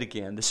mention it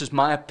again. This is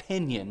my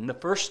opinion. The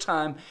first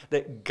time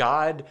that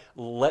God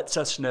lets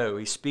us know,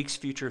 he speaks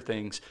future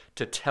things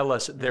to tell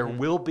us there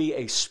will be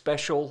a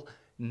special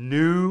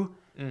new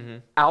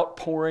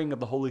outpouring of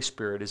the Holy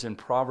Spirit is in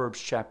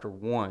Proverbs chapter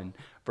 1,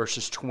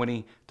 verses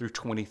 20 through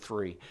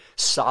 23.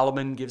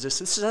 Solomon gives us,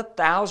 this is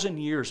 1,000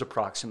 years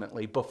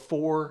approximately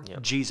before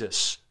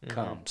Jesus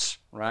comes,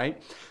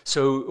 right?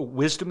 So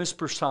wisdom is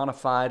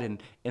personified,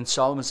 and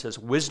Solomon says,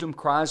 wisdom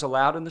cries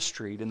aloud in the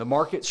street. In the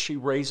markets she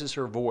raises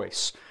her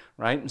voice,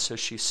 right? And so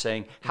she's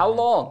saying, how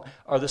long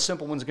are the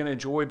simple ones going to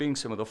enjoy being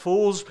simple? The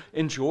fools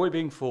enjoy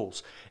being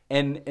fools.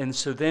 And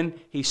so then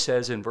he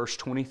says in verse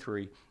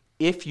 23,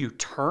 if you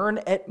turn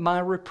at my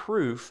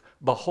reproof,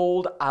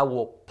 behold, I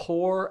will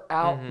pour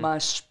out my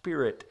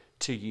spirit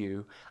to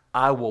you.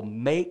 I will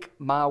make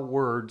my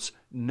words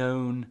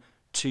known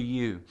to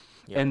you.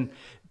 Yep. And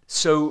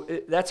so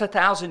that's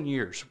 1,000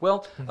 years.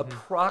 Well,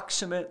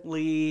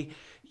 approximately,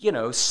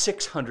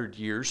 600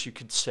 years, you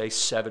could say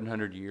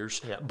 700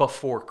 years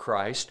before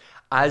Christ.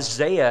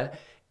 Isaiah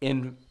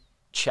in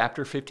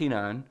chapter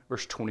 59,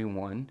 verse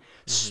 21,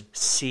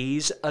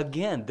 sees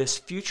again this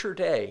future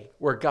day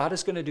where God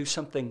is going to do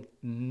something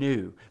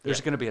new.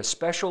 There's going to be a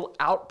special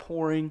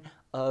outpouring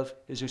of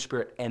his new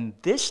spirit. And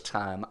this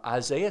time,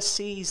 Isaiah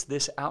sees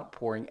this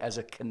outpouring as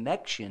a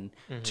connection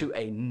to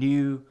a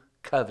new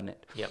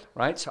covenant.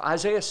 Right? So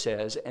Isaiah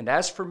says, and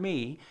as for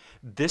me,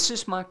 this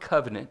is my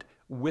covenant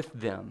with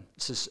them.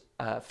 This is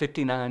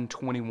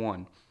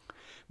 59:21.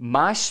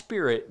 My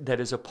spirit that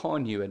is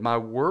upon you, and my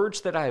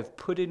words that I have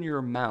put in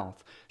your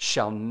mouth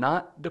shall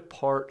not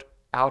depart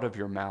out of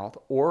your mouth,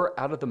 or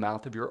out of the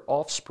mouth of your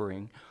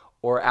offspring,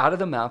 or out of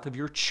the mouth of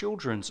your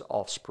children's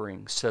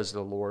offspring, says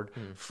the Lord,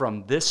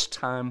 from this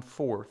time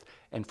forth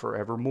and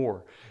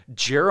forevermore.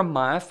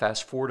 Jeremiah,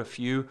 fast forward a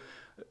few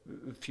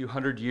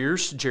hundred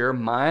years,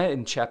 Jeremiah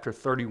in chapter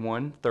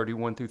 31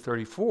 through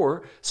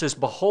 34 says,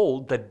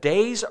 behold, the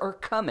days are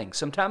coming,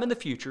 sometime in the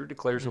future,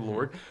 declares the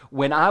Lord,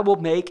 when I will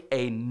make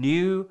a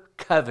new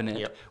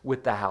covenant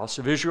with the house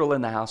of Israel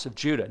and the house of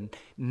Judah,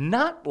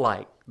 not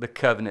like the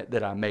covenant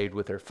that I made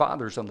with their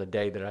fathers on the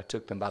day that I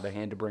took them by the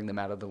hand to bring them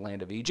out of the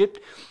land of Egypt.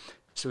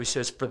 So he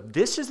says, for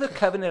this is the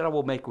covenant I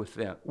will make with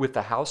them, with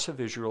the house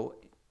of Israel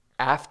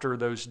after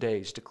those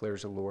days,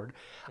 declares the Lord.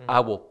 I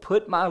will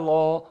put my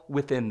law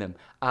within them.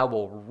 I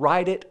will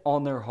write it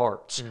on their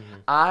hearts.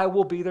 I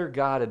will be their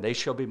God, and they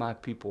shall be my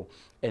people.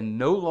 And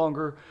no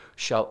longer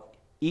shall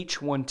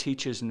each one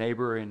teach his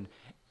neighbor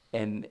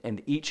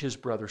and each his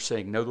brother,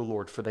 saying, know the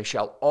Lord, for they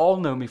shall all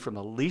know me, from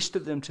the least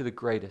of them to the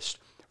greatest.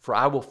 For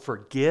I will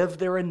forgive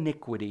their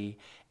iniquity,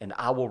 and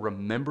I will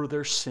remember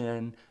their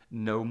sin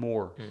no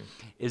more.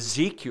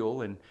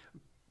 Ezekiel in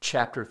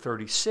chapter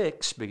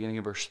 36, beginning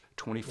in verse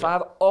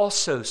 25,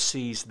 also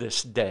sees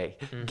this day,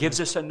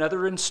 gives us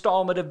another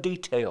installment of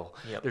detail.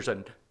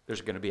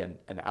 There's going to be an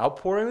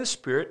outpouring of the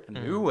Spirit, a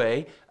new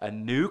way, a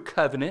new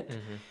covenant.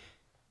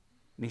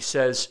 And he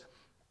says,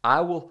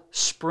 I will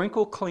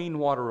sprinkle clean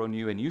water on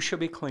you, and you shall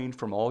be clean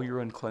from all your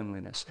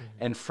uncleanliness.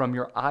 And from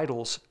your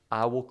idols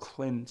I will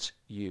cleanse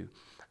you.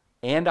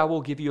 And I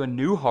will give you a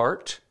new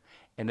heart,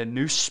 and a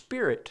new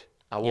spirit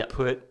I will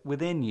put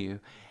within you.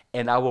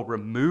 And I will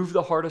remove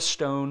the heart of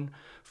stone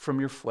from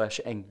your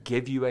flesh and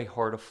give you a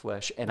heart of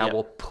flesh. And I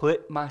will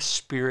put my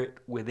spirit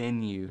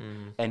within you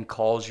and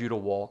cause you to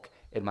walk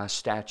in my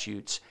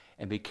statutes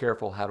and be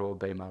careful how to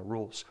obey my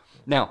rules.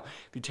 Now,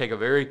 if you take a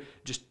very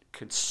just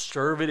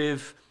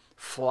conservative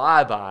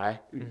flyby,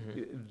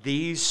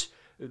 these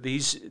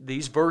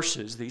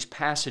verses, these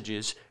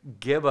passages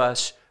give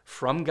us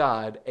from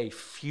God a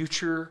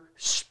future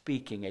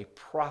speaking, a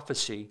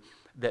prophecy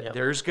that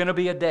there's going to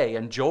be a day.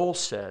 And Joel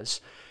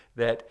says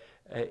that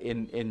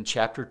in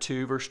chapter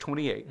 2, verse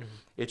 28,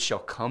 it shall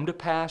come to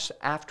pass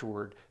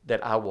afterward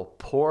that I will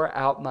pour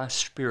out my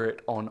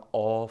spirit on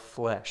all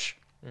flesh.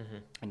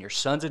 And your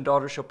sons and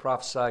daughters shall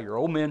prophesy, your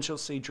old men shall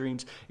see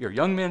dreams, your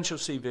young men shall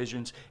see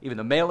visions, even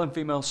the male and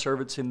female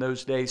servants in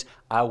those days,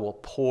 I will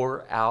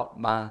pour out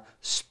my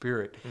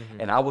spirit.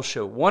 And I will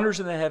show wonders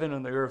in the heaven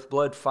and the earth,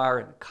 blood, fire,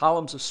 and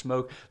columns of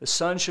smoke. The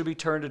sun shall be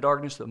turned to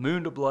darkness, the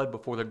moon to blood,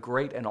 before the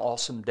great and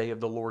awesome day of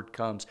the Lord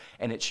comes.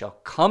 And it shall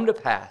come to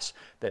pass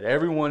that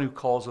everyone who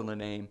calls on the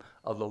name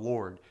of the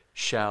Lord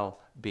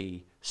shall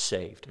be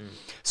saved.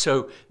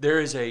 So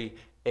there is a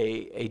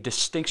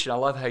distinction. I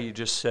love how you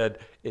just said,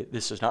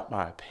 this is not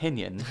my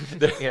opinion.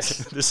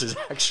 This is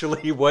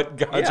actually what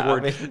God's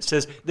word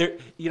says. There,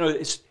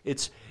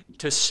 it's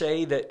to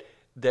say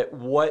that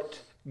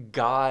what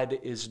God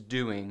is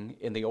doing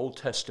in the Old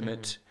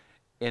Testament,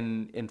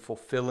 in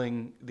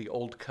fulfilling the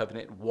Old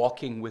Covenant,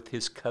 walking with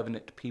His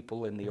covenant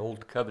people in the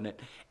Old Covenant,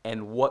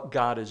 and what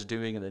God is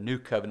doing in the New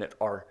Covenant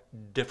are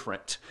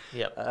different.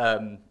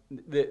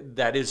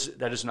 That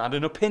is not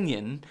an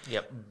opinion.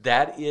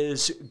 That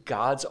is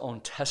God's own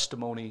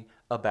testimony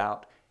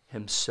about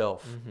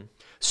Himself.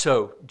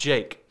 So,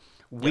 Jake,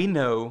 we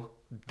know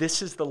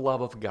this is the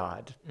love of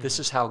God. This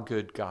is how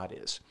good God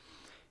is.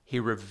 He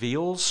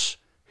reveals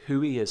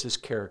who He is, His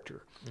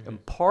character.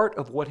 And part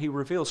of what he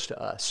reveals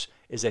to us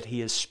is that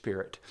he is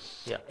spirit.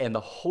 Yeah. And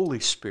the Holy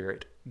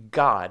Spirit,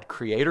 God,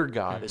 Creator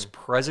God, is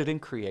present in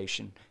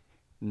creation,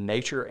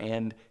 nature,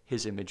 and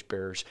his image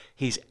bearers.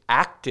 He's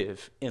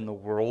active in the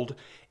world,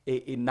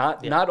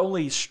 not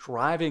only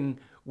striving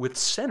with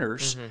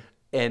sinners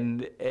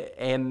and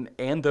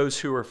those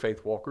who are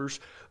faith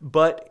walkers,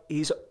 but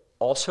he's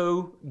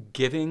also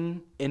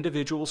giving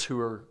individuals who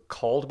are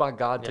called by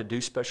God to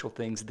do special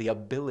things the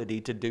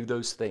ability to do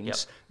those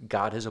things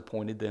God has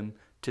appointed them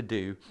to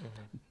do.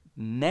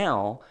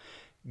 Now,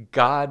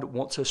 God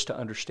wants us to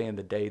understand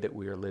the day that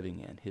we are living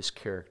in, his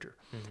character.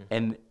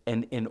 And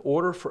in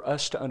order for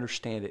us to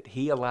understand it,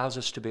 he allows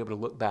us to be able to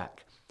look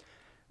back.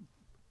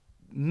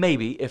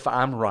 Maybe if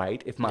I'm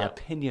right, if my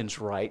opinion's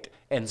right,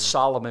 and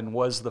Solomon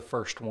was the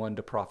first one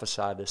to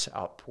prophesy this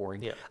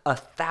outpouring,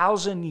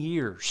 1,000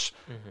 years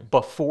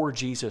before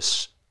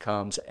Jesus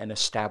comes and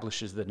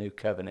establishes the new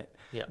covenant,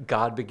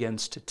 God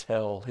begins to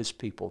tell his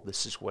people,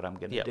 this is what I'm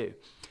going to do.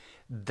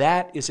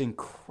 That is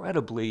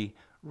incredibly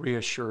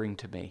reassuring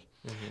to me.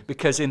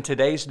 Because in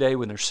today's day,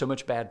 when there's so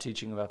much bad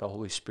teaching about the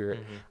Holy Spirit,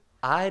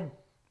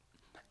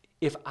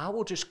 if I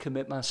will just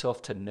commit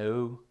myself to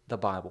know the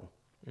Bible,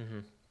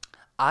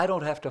 I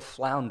don't have to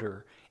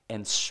flounder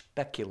and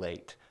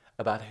speculate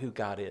about who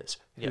God is,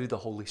 who the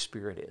Holy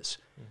Spirit is.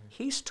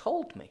 He's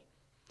told me.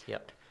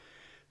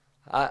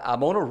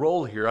 I'm on a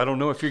roll here. I don't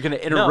know if you're going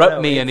to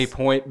interrupt me any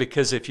point,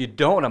 because if you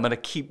don't, I'm going to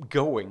keep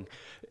going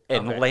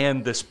and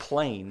land this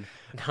plane.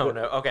 No.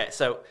 Okay,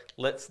 so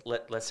let's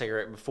take it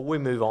right before we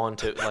move on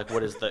to like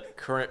what is the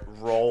current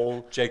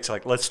role. Jake's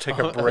like, let's take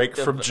a break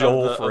from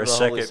Joel for a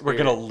second. We're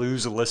going to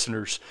lose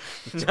listeners.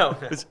 No.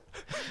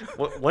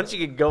 Once you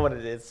get going,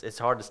 it's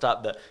hard to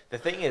stop. The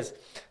thing is,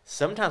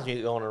 sometimes when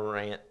you go on a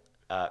rant,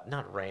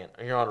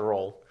 you're on a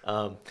roll.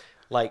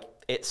 Like,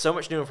 it's so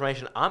much new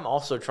information. I'm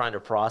also trying to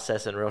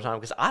process in real time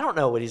because I don't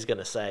know what he's going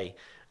to say.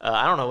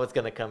 I don't know what's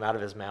going to come out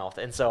of his mouth,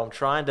 and so I'm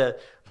trying to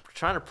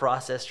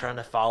process, trying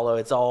to follow.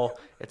 It's all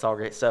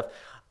great stuff.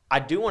 I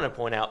do want to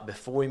point out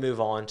before we move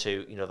on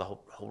to the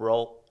whole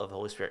role of the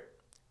Holy Spirit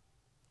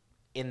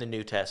in the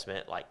New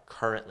Testament, like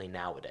currently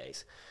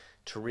nowadays,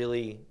 to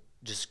really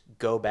just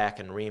go back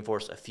and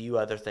reinforce a few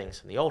other things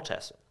from the Old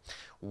Testament.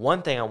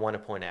 One thing I want to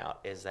point out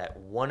is that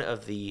one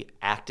of the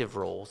active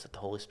roles that the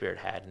Holy Spirit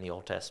had in the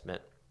Old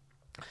Testament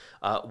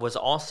was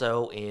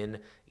also in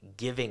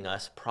giving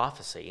us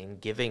prophecy and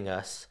giving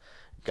us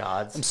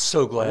God's I'm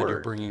so glad word. You're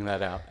bringing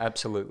that out.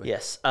 Absolutely.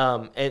 Yes.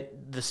 And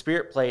the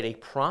Spirit played a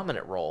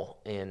prominent role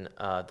in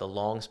the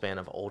long span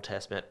of Old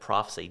Testament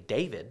prophecy.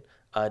 David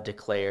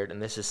declared,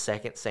 and this is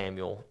 2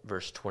 Samuel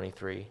verse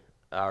 23,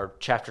 or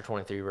chapter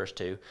 23, verse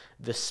 2,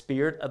 "The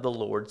Spirit of the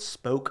Lord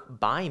spoke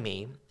by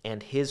me,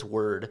 and his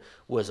word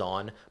was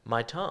on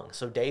my tongue."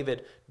 So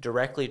David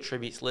directly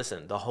attributes,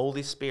 listen, the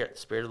Holy Spirit,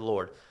 the Spirit of the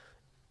Lord,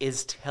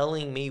 is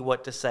telling me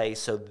what to say,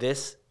 so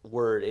this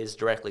word is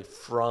directly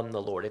from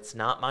the Lord. It's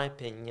not my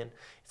opinion.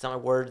 It's not my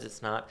words.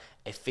 It's not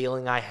a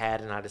feeling I had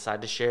and I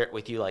decided to share it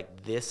with you.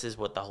 Like, this is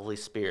what the Holy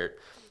Spirit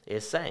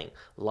is saying.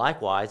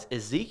 Likewise,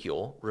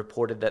 Ezekiel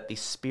reported that the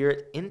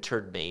Spirit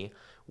entered me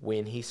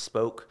when he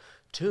spoke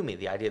to me.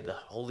 The idea of the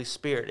Holy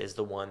Spirit is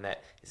the one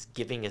that is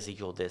giving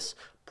Ezekiel this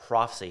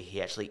prophecy.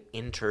 He actually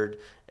entered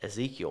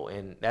Ezekiel,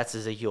 and that's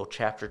Ezekiel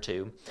chapter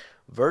 2,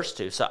 verse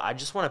 2. So I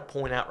just want to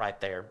point out right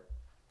there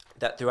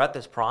that throughout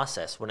this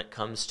process, when it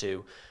comes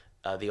to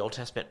the Old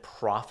Testament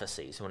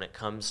prophecies, when it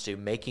comes to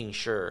making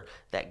sure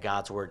that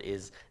God's word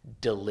is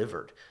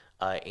delivered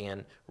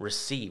and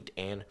received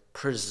and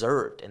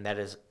preserved, and that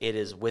it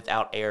is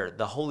without error,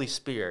 the Holy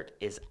Spirit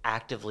is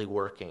actively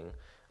working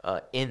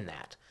in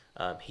that.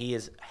 He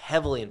is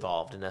heavily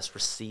involved in us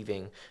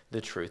receiving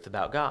the truth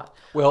about God.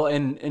 Well,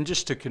 and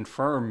just to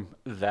confirm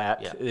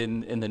that,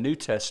 in the New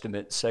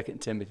Testament,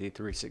 2 Timothy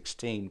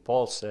 3:16,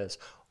 Paul says,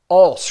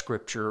 all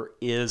Scripture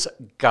is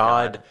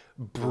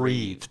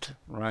God-breathed,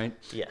 right?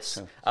 Yes,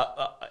 So.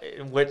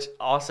 Which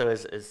also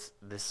is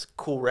this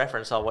cool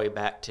reference all the way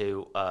back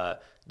to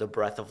the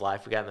breath of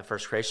life we got in the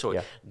first creation story.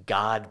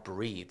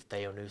 God-breathed,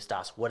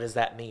 theopneustos. What does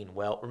that mean?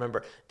 Well,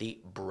 remember, the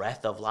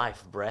breath of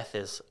life. Breath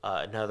is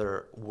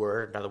another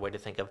word, another way to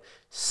think of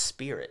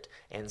spirit.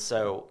 And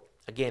so,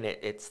 again,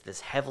 it's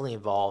this heavily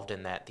involved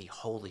in that the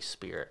Holy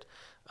Spirit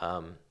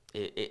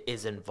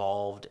is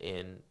involved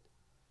in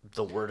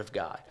the Word of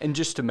God. And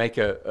just to make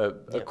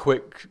a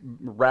quick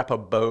wrap a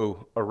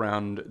bow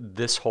around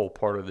this whole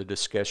part of the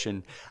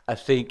discussion, I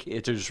think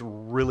it is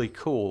really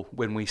cool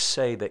when we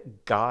say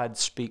that God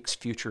speaks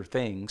future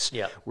things.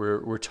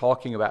 We're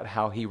talking about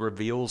how he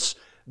reveals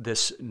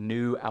this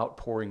new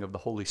outpouring of the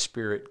Holy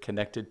Spirit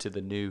connected to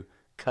the new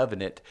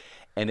covenant,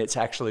 and it's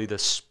actually the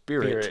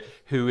Spirit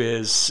who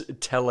is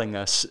telling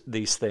us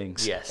these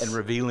things and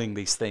revealing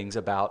these things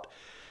about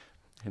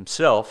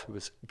himself, who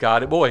was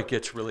God. Boy, it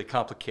gets really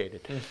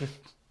complicated.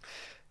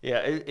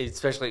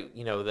 Especially,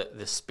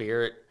 the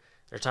Spirit.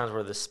 There are times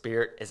where the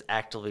Spirit is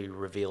actively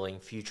revealing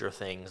future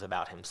things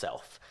about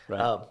himself.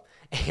 Right.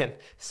 And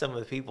some of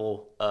the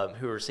people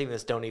who are receiving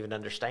this don't even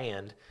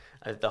understand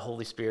that the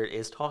Holy Spirit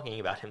is talking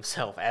about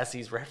himself as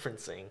he's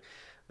referencing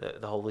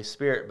the Holy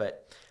Spirit.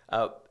 But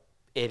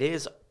it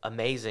is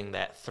amazing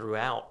that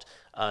throughout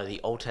the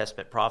Old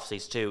Testament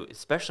prophecies too,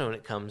 especially when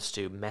it comes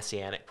to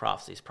messianic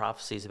prophecies,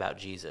 prophecies about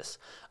Jesus,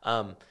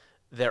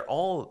 they're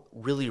all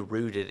really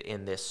rooted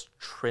in this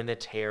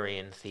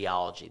Trinitarian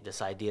theology,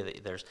 this idea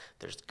that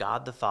there's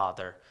God the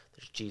Father,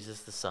 there's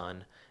Jesus the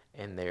Son,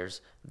 and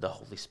there's the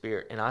Holy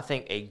Spirit. And I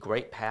think a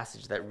great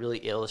passage that really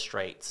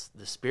illustrates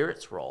the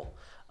Spirit's role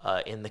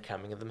in the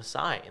coming of the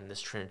Messiah in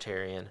this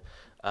Trinitarian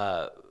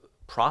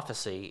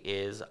prophecy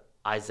is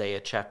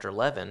Isaiah chapter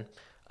 11,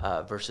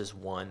 verses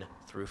 1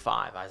 through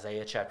 5.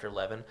 Isaiah chapter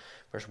 11,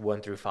 verse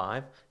 1 through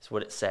 5 is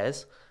what it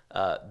says.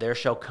 There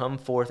shall come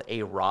forth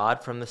a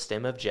rod from the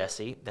stem of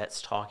Jesse.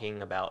 That's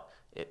talking about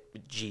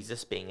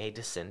Jesus being a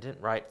descendant,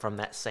 right, from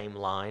that same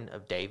line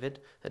of David,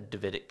 the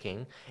Davidic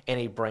king. And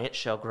a branch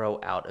shall grow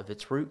out of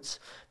its roots.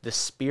 The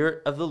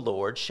Spirit of the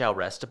Lord shall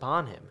rest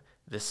upon him,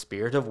 the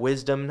Spirit of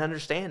wisdom and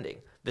understanding,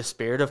 the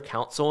Spirit of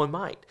counsel and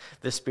might,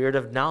 the Spirit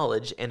of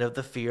knowledge and of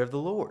the fear of the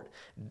Lord.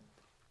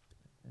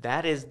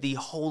 That is the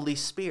Holy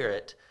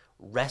Spirit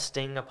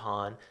resting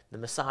upon the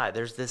Messiah.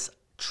 There's this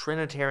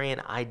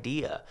Trinitarian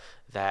idea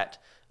that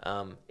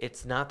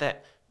it's not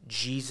that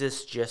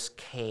Jesus just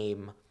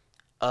came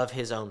of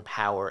his own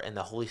power and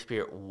the Holy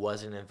Spirit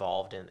wasn't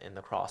involved in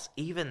the cross,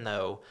 even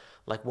though,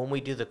 like when we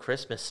do the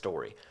Christmas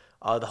story,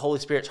 the Holy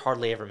Spirit's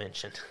hardly ever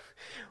mentioned,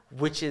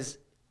 which is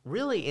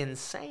really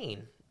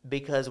insane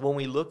because when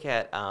we look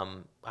at,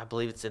 I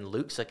believe it's in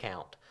Luke's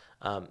account,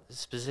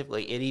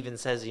 specifically, it even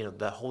says,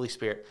 the Holy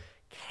Spirit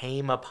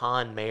came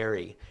upon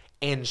Mary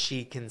and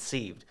she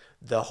conceived.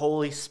 The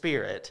Holy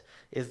Spirit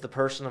is the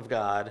person of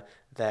God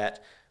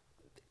that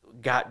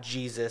got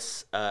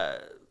Jesus,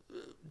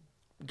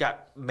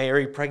 got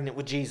Mary pregnant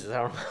with Jesus.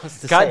 I don't know how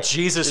else to got say.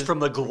 Jesus from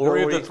the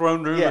glory of the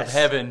throne room of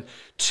heaven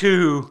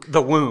to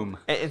the womb.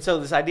 And so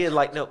this idea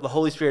like, no, the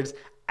Holy Spirit is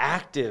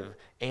active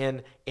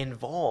and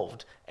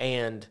involved,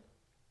 and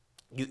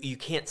you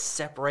can't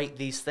separate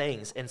these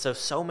things. And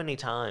so many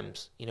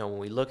times, when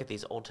we look at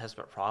these Old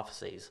Testament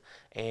prophecies,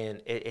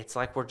 and it's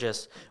like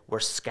we're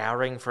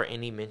scouring for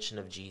any mention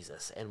of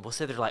Jesus. And we'll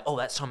say they're like, oh,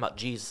 that's talking about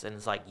Jesus. And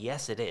it's like,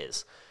 yes, it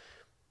is.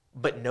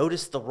 But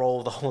notice the role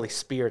of the Holy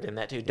Spirit in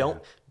that too.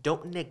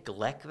 Don't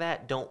neglect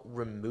that. Don't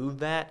remove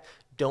that.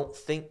 Don't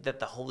think that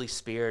the Holy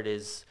Spirit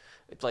it's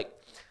like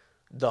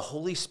the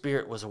Holy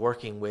Spirit was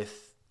working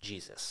with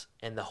Jesus,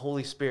 and the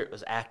Holy Spirit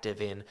was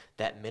active in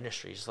that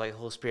ministry, just like the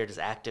Holy Spirit is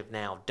active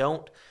now.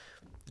 Don't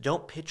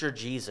picture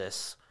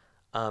Jesus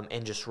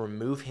and just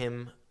remove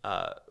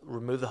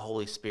the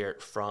Holy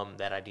Spirit from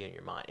that idea in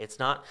your mind. It's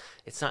not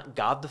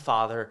God the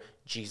Father,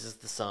 Jesus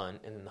the Son,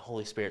 and then the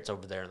Holy Spirit's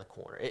over there in the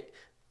corner.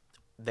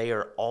 They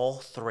are all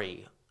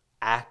three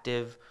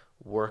active,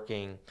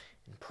 working,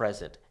 and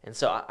present. And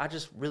so I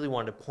just really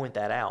wanted to point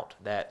that out,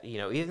 that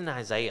even in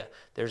Isaiah,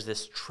 there's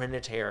this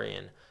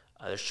Trinitarian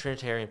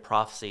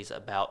prophecies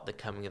about the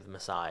coming of the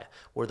Messiah,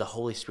 where the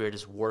Holy Spirit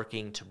is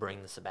working to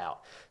bring this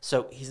about.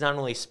 So he's not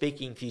only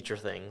speaking future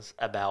things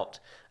about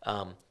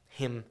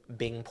him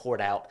being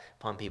poured out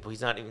upon people.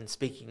 He's not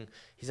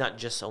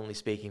just only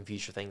speaking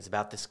future things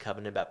about this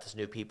covenant, about this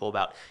new people,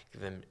 about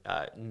giving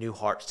them new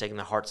hearts, taking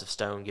the hearts of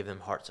stone, give them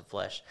hearts of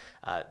flesh,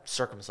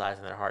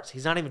 circumcising their hearts.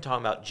 He's not even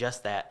talking about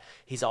just that.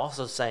 He's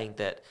also saying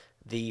that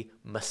the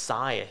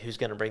Messiah who's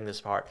going to bring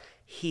this part,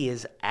 he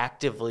is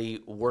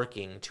actively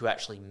working to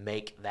actually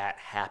make that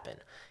happen.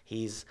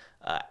 He's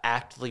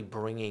actively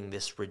bringing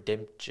this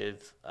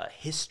redemptive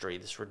history,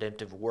 this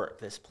redemptive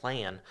work, this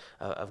plan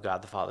of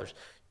God the Father's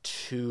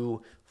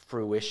to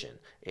fruition.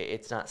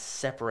 It's not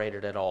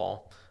separated at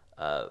all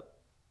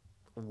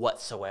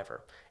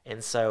whatsoever.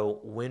 And so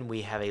when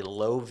we have a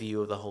low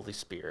view of the Holy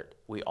Spirit,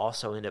 we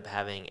also end up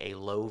having a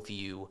low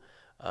view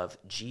of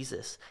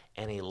Jesus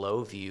and a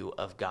low view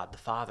of God the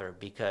Father,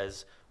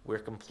 because we're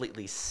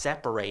completely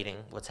separating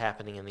what's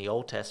happening in the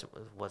Old Testament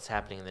with what's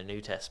happening in the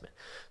New Testament.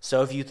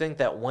 So if you think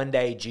that one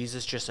day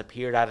Jesus just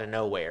appeared out of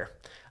nowhere,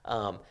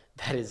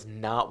 that is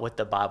not what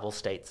the Bible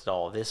states at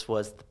all. This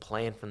was the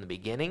plan from the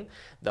beginning.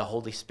 The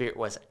Holy Spirit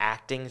was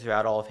acting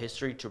throughout all of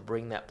history to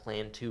bring that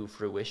plan to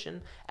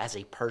fruition as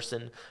a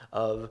person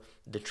of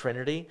the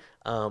Trinity.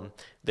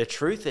 The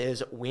truth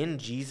is, when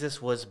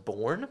Jesus was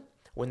born,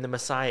 when the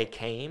Messiah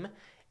came,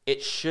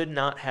 it should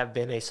not have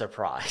been a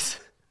surprise.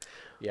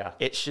 Yeah.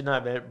 It should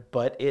not have been,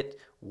 but it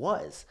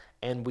was.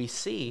 And we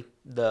see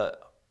the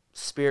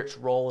Spirit's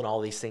role in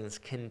all these things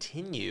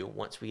continue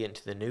once we get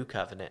into the new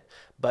covenant.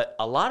 But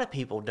a lot of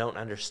people don't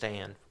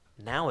understand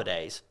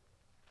nowadays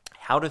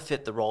how to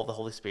fit the role of the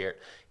Holy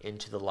Spirit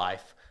into the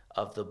life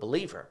of the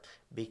believer.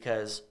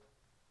 Because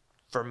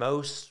for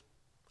most,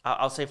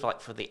 I'll say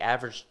for the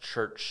average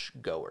church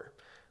goer,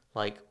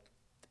 like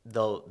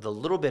the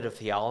little bit of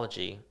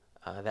theology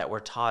that we're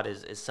taught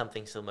is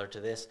something similar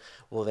to this.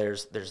 Well,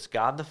 there's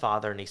God the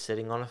Father, and he's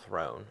sitting on a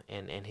throne,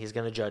 and he's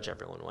going to judge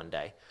everyone one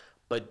day.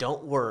 But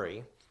don't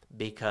worry,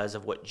 because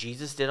of what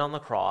Jesus did on the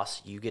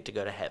cross, you get to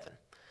go to heaven.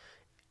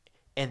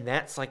 And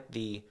that's like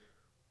the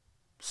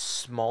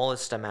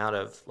smallest amount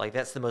of,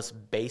 that's the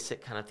most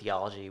basic kind of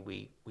theology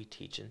we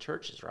teach in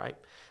churches, right?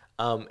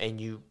 And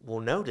you will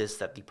notice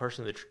that the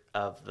person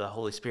of the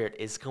Holy Spirit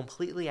is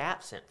completely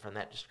absent from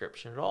that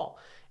description at all.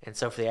 And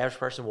so for the average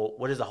person, well,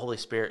 what does the Holy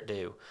Spirit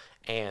do?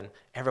 And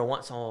every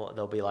once in a while,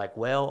 they'll be like,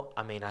 well,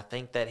 I mean, I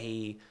think that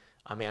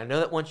I know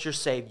that once you're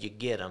saved, you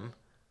get him.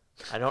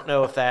 I don't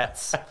know if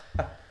that's...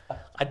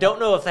 I don't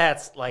know if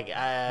that's like,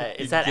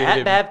 is that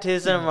at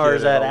baptism or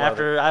is that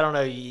after? I don't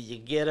know. You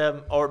get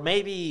him, or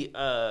maybe,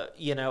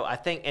 I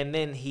think, and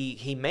then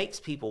he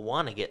makes people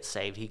want to get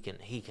saved. He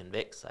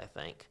convicts, I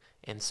think,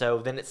 and so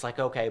then it's like,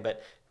 okay,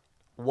 but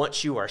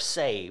once you are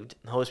saved,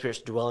 the Holy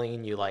Spirit's dwelling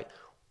in you. Like,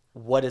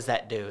 what does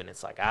that do? And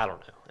it's like, I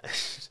don't know.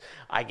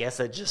 I guess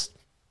I just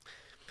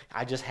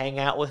hang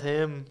out with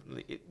him.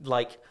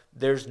 Like,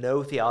 there's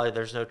no theology,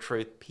 there's no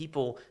truth.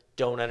 People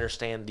don't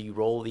understand the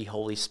role of the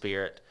Holy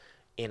Spirit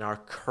in our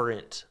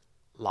current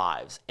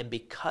lives. And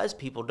because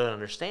people don't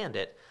understand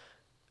it,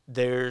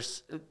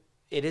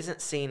 it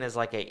isn't seen as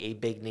like a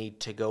big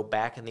need to go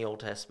back in the Old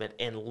Testament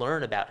and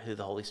learn about who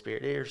the Holy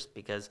Spirit is,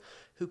 because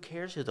who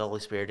cares who the Holy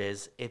Spirit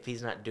is if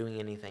he's not doing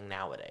anything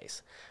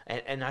nowadays?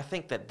 And I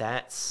think that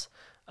that's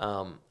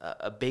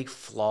a big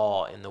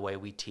flaw in the way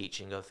we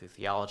teach and go through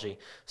theology.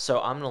 So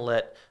I'm going to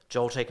let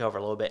Joel take over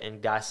a little bit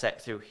and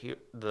dissect through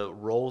the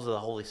roles of the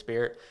Holy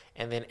Spirit.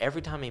 And then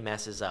every time he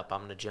messes up, I'm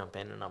going to jump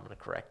in and I'm going to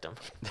correct him.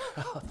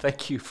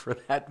 Thank you for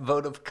that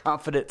vote of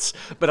confidence.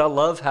 But I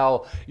love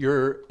how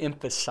you're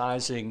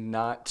emphasizing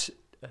not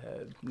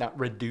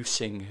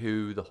reducing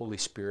who the Holy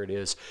Spirit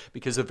is,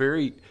 because the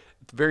very,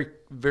 very,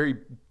 very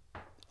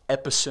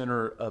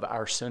epicenter of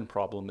our sin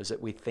problem is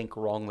that we think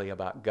wrongly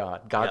about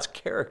God. God's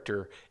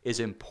character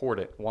is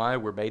important. Why?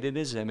 We're made in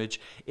his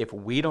image. If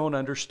we don't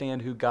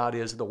understand who God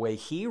is the way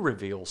he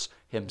reveals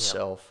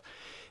himself,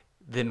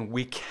 then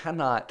we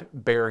cannot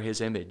bear his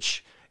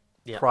image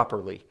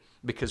properly,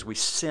 because we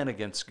sin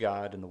against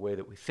God in the way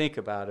that we think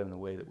about him, the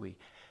way that we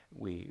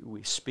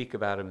speak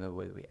about him, the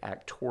way that we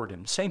act toward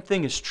him. Same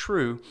thing is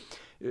true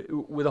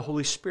with the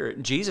Holy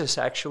Spirit. Jesus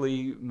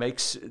actually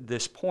makes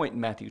this point in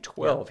Matthew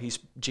 12.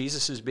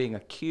 Jesus is being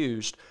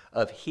accused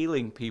of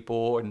healing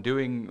people and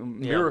doing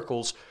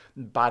miracles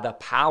by the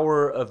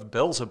power of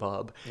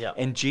Beelzebub.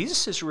 And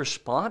Jesus'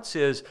 response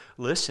is,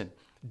 listen,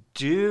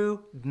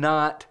 do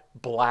not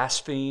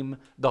blaspheme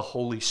the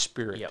Holy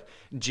Spirit.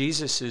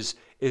 Jesus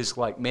is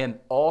like, man,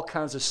 all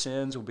kinds of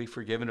sins will be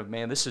forgiven of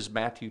man. This is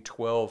Matthew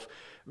 12,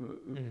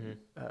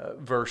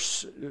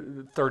 verse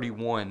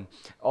 31.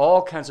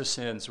 All kinds of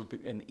sins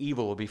and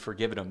evil will be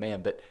forgiven of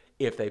man, but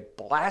if they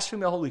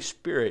blaspheme the Holy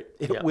Spirit,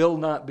 it will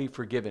not be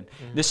forgiven.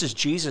 This is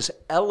Jesus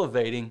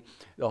elevating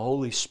the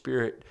Holy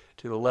Spirit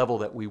to the level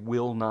that we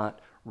will not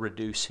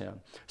reduce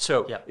him.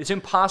 So it's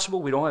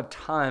impossible. We don't have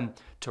time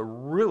to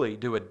really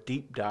do a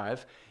deep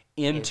dive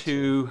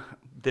into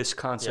this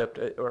concept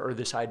or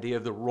this idea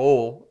of the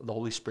role of the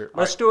Holy Spirit.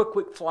 Let's do a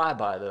quick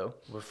flyby, though.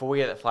 Before we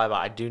get that flyby,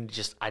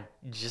 I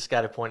just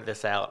got to point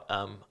this out.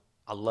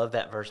 I love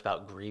that verse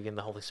about grieving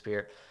the Holy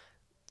Spirit,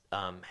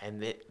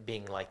 and it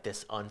being like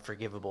this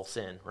unforgivable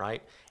sin,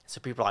 right? So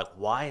people are like,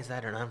 why is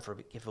that an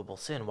unforgivable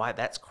sin? Why?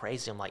 That's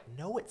crazy. I'm like,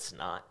 no, it's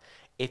not.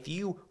 If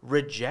you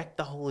reject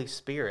the Holy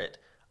Spirit,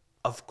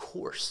 of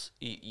course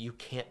you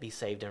can't be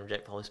saved and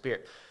reject the Holy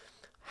Spirit.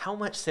 How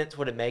much sense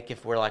would it make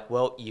if we're like,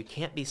 well, you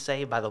can't be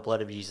saved by the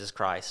blood of Jesus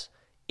Christ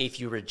if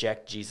you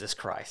reject Jesus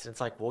Christ? And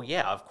it's like, well,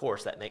 yeah, of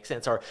course that makes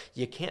sense. Or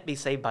you can't be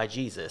saved by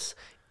Jesus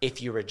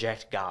if you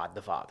reject God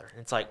the Father. And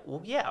it's like,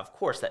 well, yeah, of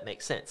course that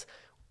makes sense.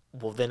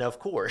 Well, then, of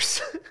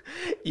course,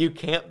 you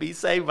can't be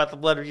saved by the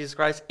blood of Jesus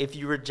Christ if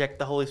you reject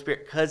the Holy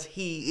Spirit, because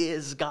he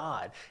is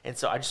God. And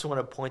so I just want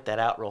to point that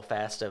out real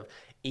fast of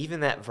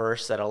even that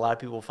verse that a lot of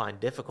people find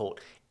difficult.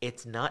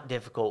 It's not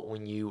difficult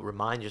when you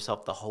remind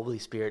yourself the Holy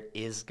Spirit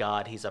is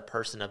God. He's a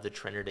person of the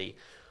Trinity.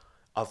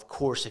 Of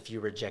course, if you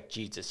reject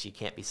Jesus, you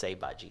can't be saved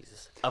by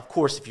Jesus. Of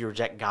course, if you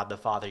reject God the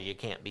Father, you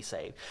can't be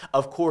saved.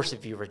 Of course,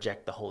 if you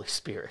reject the Holy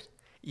Spirit,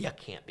 you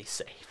can't be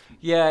saved.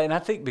 Yeah, and I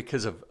think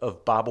because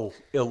of Bible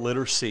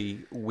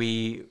illiteracy,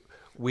 we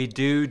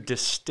do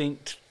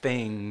distinct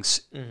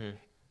things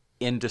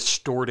in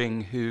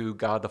distorting who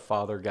God the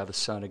Father, God the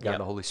Son, and God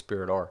the Holy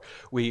Spirit are.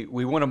 We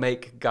want to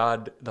make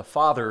God the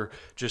Father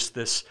just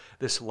this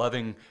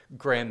loving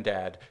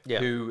granddad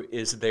who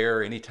is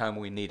there anytime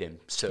we need him.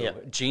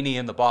 So genie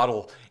in the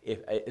bottle,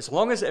 as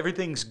long as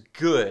everything's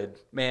good,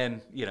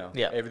 man,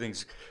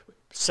 everything's...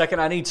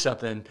 Second I need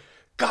something,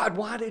 God,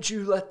 why did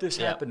you let this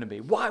happen to me?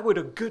 Why would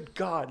a good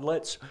God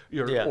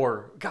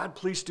or God,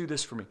 please do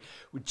this for me?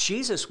 With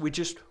Jesus, we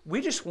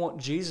just want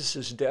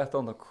Jesus' death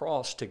on the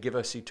cross to give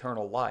us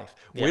eternal life.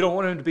 We don't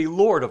want him to be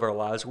Lord of our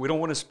lives. We don't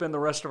want to spend the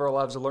rest of our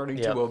lives learning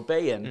to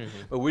obey him.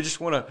 But we just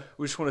want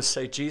to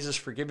say, Jesus,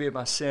 forgive me of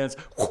my sins.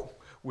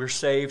 We're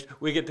saved.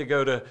 We get to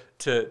go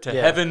to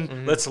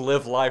heaven. Let's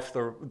live life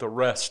the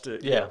rest.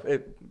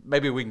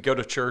 Maybe we can go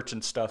to church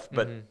and stuff,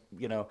 but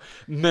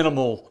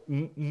minimal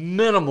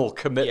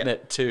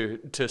commitment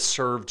to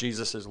serve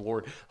Jesus as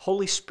Lord.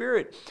 Holy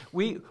Spirit,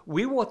 we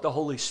want the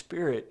Holy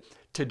Spirit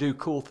to do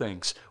cool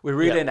things. We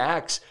read in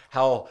Acts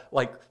how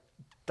like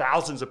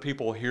thousands of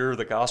people hear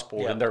the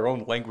gospel in their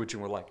own language,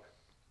 and we're like,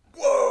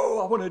 whoa.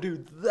 oh, I want to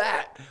do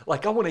that.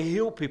 Like, I want to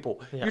heal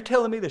people. Yeah. You're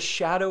telling me the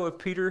shadow of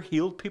Peter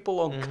healed people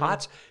on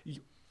cots?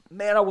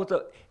 Man, I want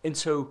to. And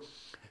so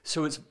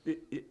it's,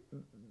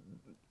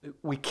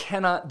 we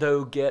cannot,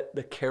 though, get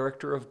the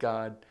character of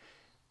God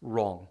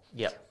wrong.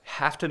 Yep.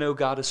 Have to know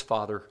God as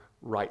Father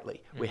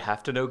rightly. We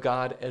have to know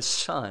God as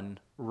Son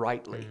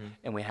rightly.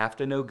 And we have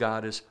to know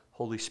God as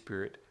Holy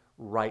Spirit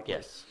rightly.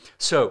 Yes.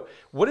 So,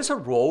 what is the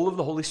role of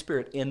the Holy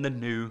Spirit in the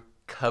new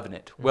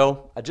covenant?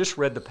 Well, I just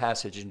read the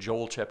passage in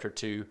Joel chapter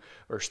 2,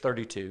 verse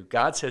 32.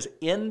 God says,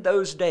 in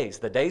those days,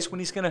 the days when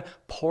he's going to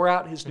pour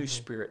out his new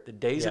Spirit, the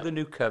days of the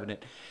new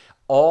covenant,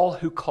 all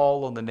who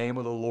call on the name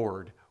of the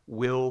Lord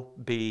will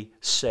be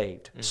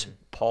saved. So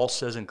Paul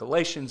says in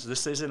Galatians,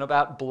 this isn't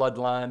about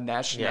bloodline,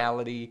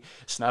 nationality.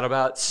 It's not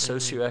about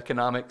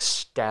socioeconomic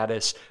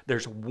status.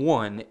 There's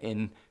one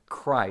in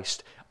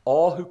Christ.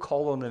 All who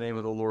call on the name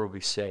of the Lord will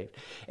be saved.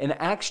 In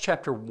Acts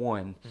chapter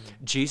 1,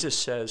 Jesus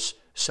says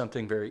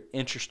something very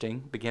interesting,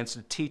 begins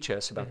to teach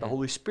us about the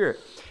Holy Spirit.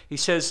 He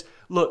says,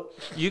 look,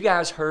 you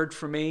guys heard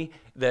from me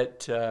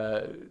that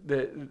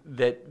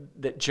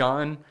that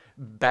John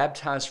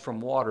baptized from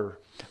water,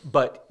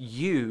 but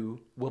you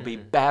will be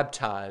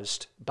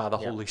baptized by the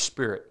Holy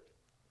Spirit.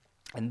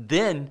 And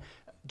then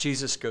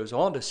Jesus goes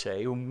on to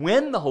say,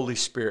 when the Holy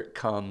Spirit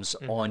comes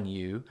on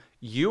you,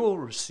 you will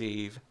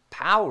receive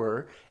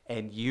power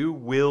and you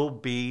will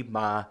be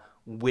my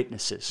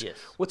witnesses. Yes.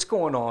 What's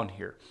going on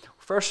here?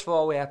 First of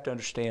all, we have to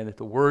understand that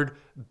the word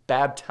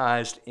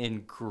baptized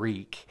in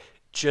Greek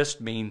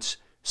just means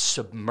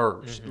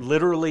submerged.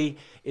 Literally,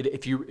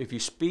 if you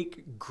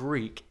speak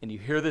Greek and you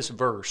hear this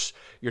verse,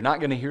 you're not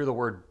going to hear the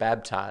word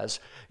baptize.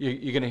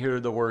 You're going to hear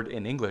the word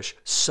in English,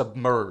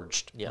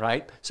 submerged,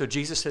 right? So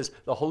Jesus says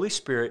the Holy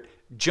Spirit,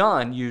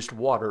 John used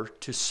water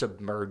to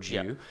submerge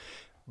you,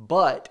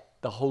 but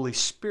the Holy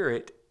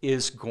Spirit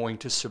is going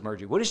to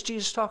submerge you. What is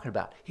Jesus talking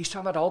about? He's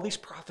talking about all these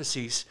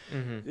prophecies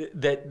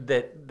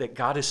that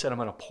God has said, I'm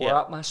going to pour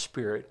out my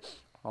Spirit,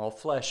 all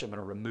flesh. I'm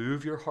going to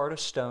remove your heart of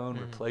stone,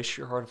 replace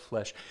your heart of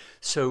flesh.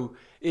 So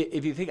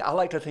if you think, I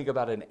like to think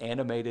about an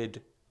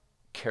animated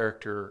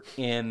character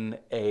in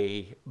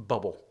a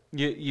bubble.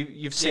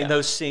 You've seen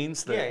those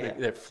scenes that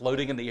they're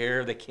floating in the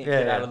air, they can't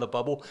get out of the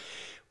bubble.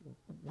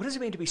 What does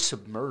it mean to be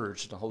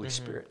submerged in the Holy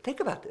Spirit?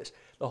 Think about this.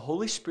 The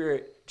Holy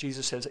Spirit,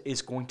 Jesus says,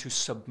 is going to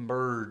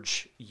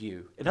submerge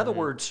you. In other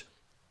words,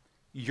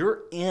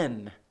 you're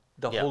in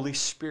the Holy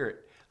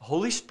Spirit. The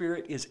Holy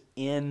Spirit is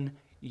in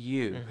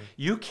you.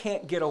 You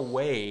can't get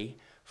away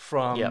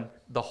from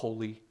the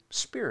Holy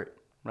Spirit,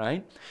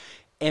 right?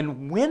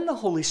 And when the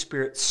Holy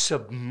Spirit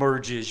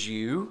submerges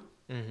you,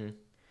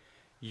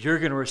 you're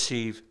going to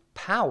receive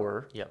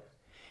power.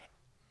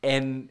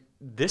 And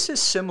this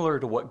is similar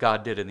to what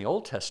God did in the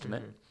Old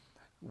Testament.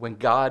 When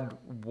God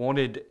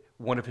wanted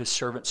one of his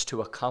servants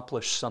to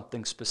accomplish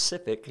something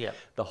specific,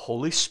 the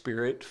Holy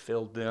Spirit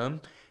filled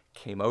them,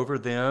 came over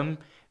them.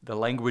 The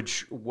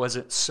language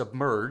wasn't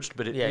submerged,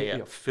 but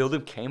it filled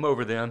them, came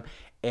over them,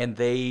 and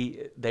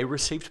they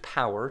received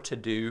power to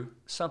do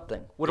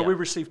something. What do we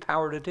receive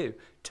power to do?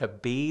 To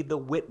be the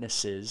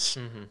witnesses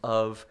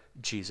of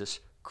Jesus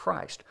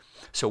Christ.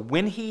 So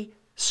when he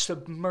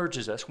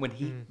submerges us, when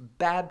he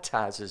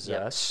baptizes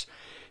us,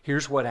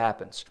 here's what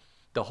happens.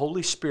 The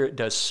Holy Spirit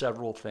does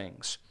several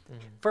things.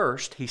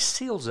 First, he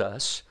seals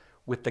us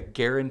with the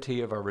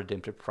guarantee of our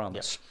redemptive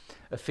promise.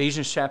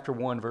 Ephesians chapter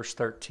 1, verse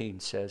 13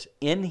 says,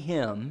 in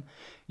him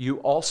you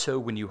also,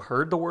 when you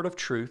heard the word of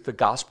truth, the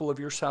gospel of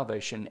your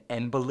salvation,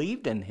 and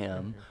believed in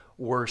him,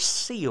 were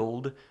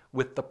sealed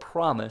with the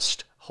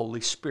promised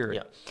Holy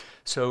Spirit.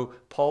 So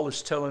Paul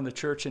is telling the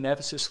church in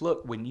Ephesus,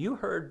 look, when you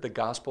heard the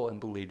gospel and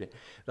believed it,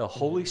 the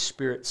Holy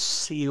Spirit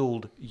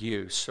sealed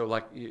you. So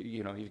like,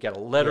 you've got a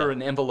letter,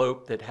 an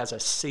envelope that has a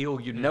seal.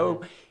 You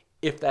know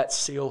if that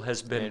seal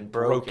has been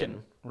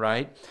broken,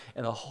 right?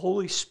 And the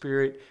Holy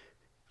Spirit,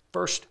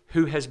 first,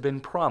 who has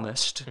been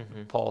promised,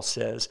 Paul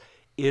says,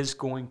 is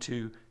going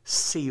to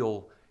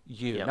seal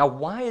you. Now,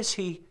 why is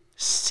he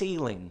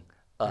sealing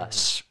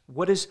us?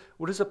 What is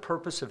the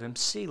purpose of him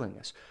sealing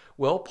us?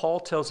 Well, Paul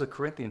tells the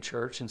Corinthian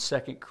church in 2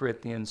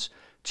 Corinthians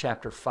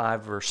chapter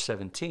 5, verse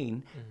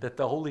 17, that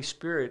the Holy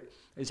Spirit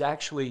is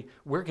actually,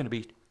 we're going to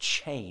be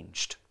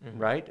changed,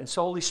 right? And it's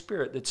the Holy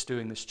Spirit that's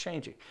doing this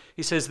changing.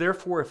 He says,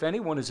 therefore, if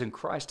anyone is in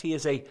Christ, he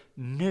is a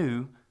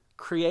new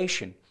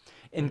creation.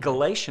 In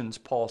Galatians,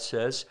 Paul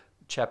says,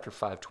 chapter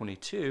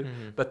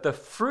 5:22, but the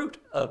fruit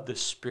of the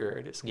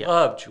Spirit is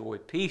love, joy,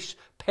 peace,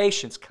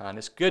 patience,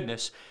 kindness,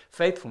 goodness,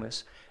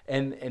 faithfulness,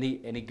 and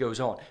he goes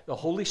on. The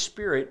Holy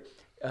Spirit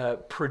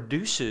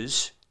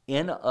produces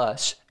in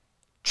us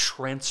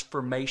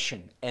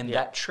transformation, and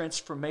that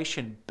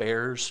transformation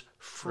bears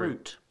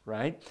fruit,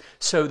 right?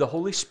 So the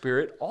Holy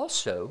Spirit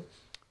also,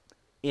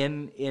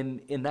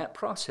 in that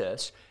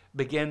process,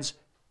 begins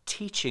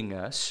teaching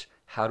us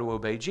how to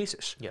obey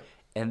Jesus.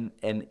 And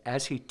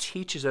as he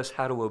teaches us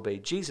how to obey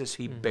Jesus,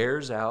 he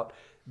bears out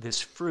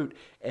this fruit,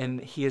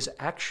 and he is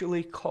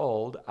actually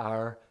called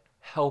our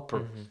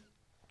helper.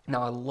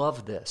 Now, I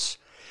love this,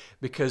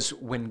 because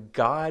when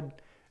God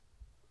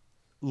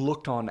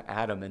looked on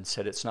Adam and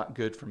said, it's not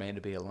good for man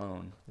to be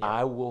alone. Yeah.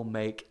 I will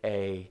make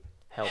a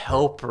Helper.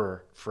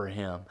 helper for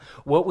him.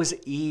 What was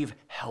Eve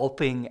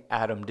helping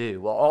Adam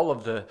do? Well, all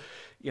of the,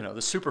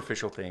 the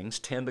superficial things,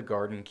 tend the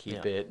garden,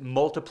 keep Yeah. it,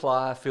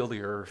 multiply, fill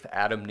the earth.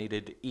 Adam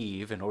needed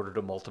Eve in order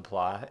to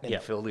multiply and Yeah.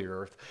 fill the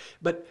earth.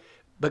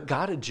 But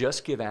God had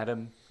just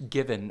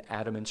given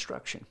Adam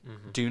instruction.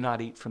 Mm-hmm. Do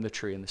not eat from the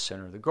tree in the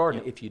center of the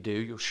garden. If you do,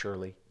 you'll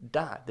surely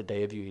die. The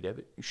day of you eat of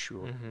it, you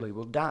surely Mm-hmm.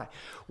 will die.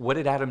 What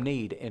did Adam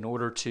need in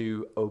order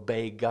to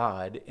obey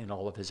God in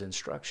all of his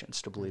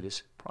instructions, to believe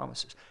his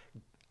promises?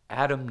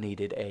 Adam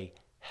needed a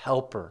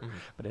helper. Mm-hmm.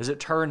 But as it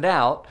turned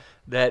out,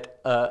 that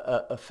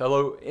a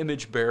fellow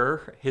image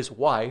bearer, his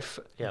wife,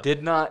 Yeah.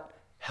 did not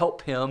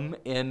help him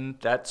in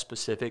that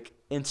specific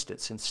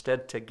instance.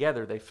 Instead,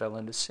 together they fell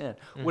into sin.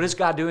 What is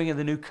God doing in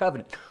the new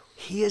covenant?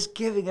 He is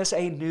giving us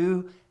a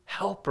new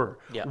helper,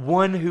 Yeah.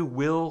 one who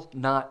will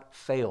not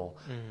fail,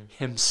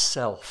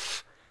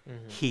 himself.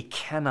 He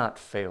cannot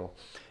fail.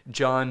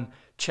 John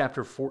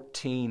chapter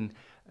 14,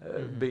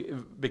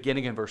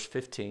 beginning in verse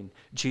 15,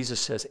 Jesus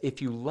says,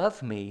 if you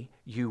love me,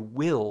 you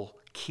will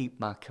keep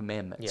my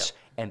commandments.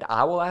 And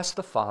I will ask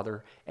the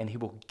Father, and he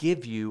will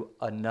give you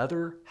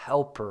another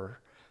helper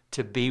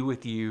to be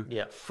with you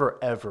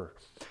forever.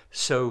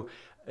 So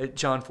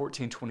John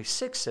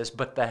 14:26 says,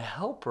 but the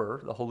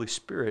helper, the Holy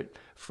Spirit,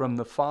 from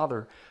the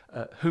Father,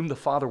 whom the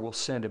Father will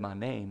send in my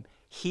name,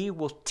 he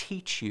will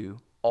teach you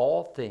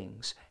all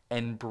things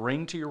and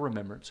bring to your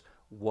remembrance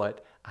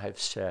what I have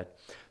said.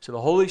 So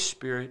the Holy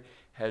Spirit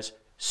has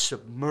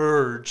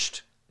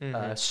submerged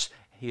us.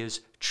 He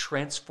is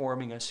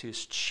transforming us. He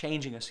is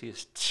changing us. He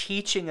is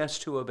teaching us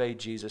to obey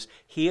Jesus.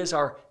 He is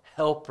our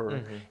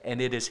helper,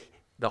 and it is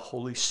the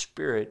Holy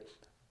Spirit,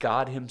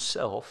 God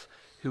himself,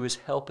 who is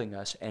helping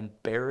us and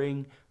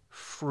bearing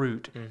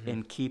fruit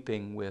in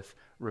keeping with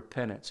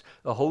repentance.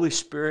 The Holy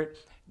Spirit,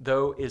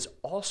 though, is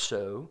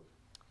also,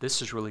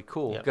 this is really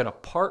cool, going to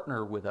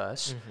partner with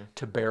us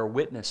to bear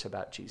witness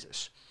about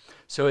Jesus.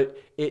 So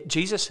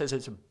Jesus says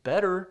it's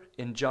better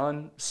in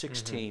John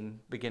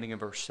 16, beginning in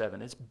verse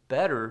 7, it's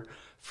better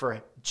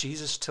for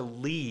Jesus to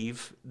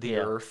leave the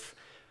earth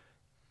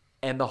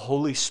and the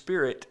Holy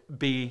Spirit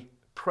be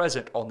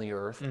present on the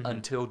earth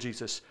until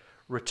Jesus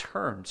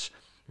returns.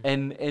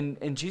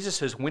 And Jesus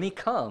says when he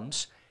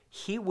comes,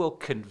 he will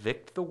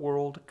convict the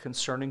world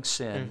concerning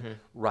sin,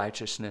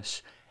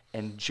 righteousness,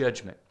 and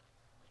judgment.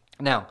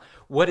 Now,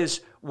 what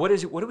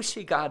do we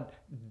see God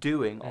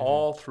doing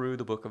all through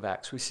the book of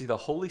Acts? We see the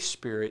Holy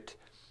Spirit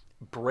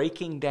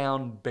breaking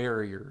down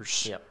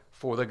barriers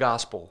for the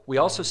gospel. We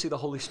also see the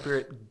Holy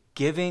Spirit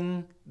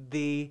giving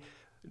the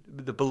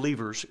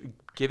believers,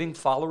 giving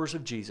followers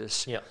of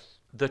Jesus,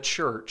 the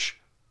church,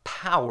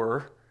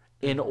 power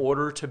in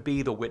order to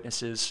be the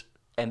witnesses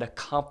and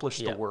accomplish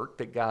the work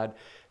that God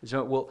is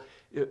doing.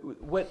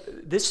 Well,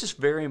 this is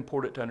very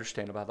important to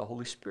understand about the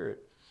Holy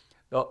Spirit.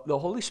 The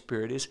Holy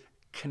Spirit is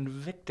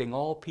convicting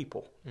all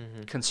people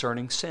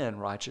concerning sin,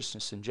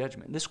 righteousness, and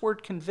judgment. This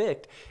word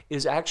convict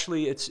is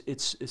actually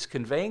it's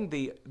conveying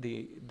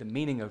the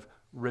meaning of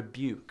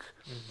rebuke.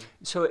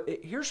 So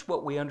here's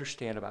what we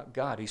understand about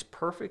God. He's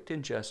perfect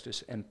in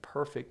justice and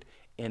perfect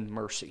in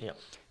mercy.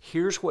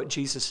 Here's what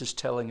Jesus is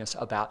telling us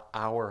about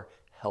our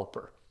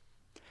helper.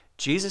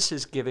 Jesus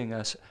is giving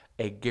us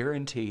a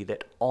guarantee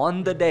that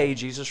on the day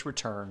Jesus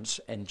returns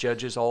and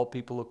judges all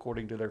people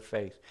according to their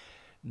faith,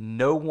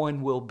 no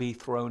one will be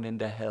thrown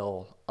into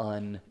hell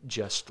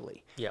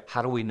unjustly.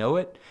 How do we know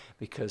it?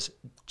 Because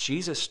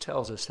Jesus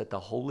tells us that the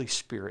Holy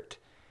Spirit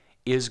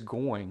is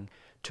going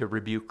to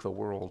rebuke the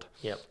world.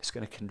 It's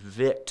going to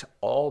convict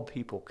all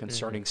people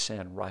concerning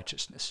sin,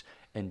 righteousness,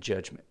 and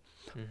judgment.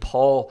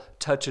 Paul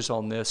touches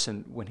on this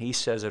when he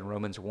says in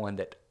Romans 1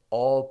 that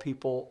all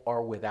people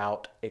are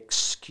without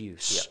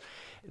excuse.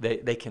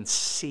 They can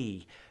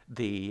see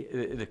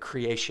the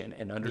creation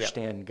and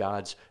understand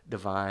God's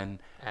divine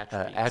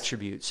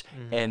attributes.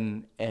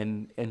 And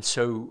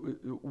so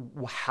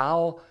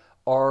how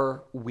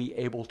are we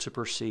able to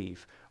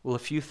perceive? Well, a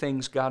few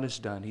things God has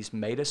done. He's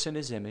made us in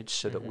his image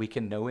so that we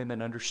can know him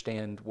and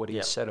understand what he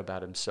has said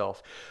about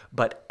himself.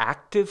 But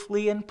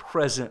actively and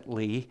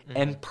presently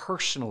and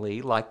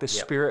personally, like the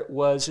Spirit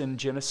was in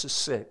Genesis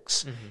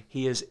 6,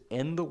 he is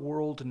in the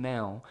world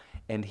now,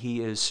 and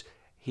he is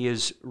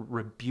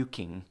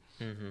rebuking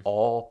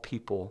all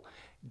people,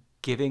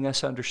 giving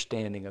us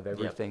understanding of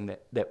everything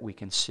that we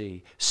can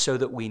see, so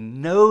that we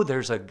know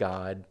there's a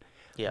God,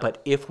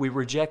 but if we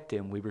reject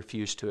him, we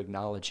refuse to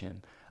acknowledge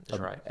him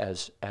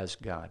as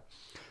God.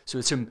 So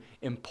it's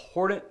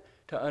important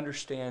to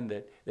understand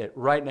that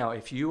right now,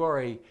 if you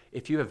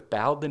have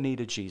bowed the knee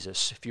to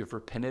Jesus, if you've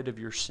repented of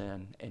your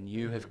sin, and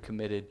you have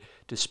committed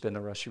to spend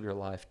the rest of your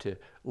life to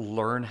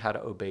learn how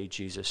to obey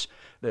Jesus,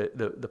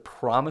 the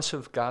promise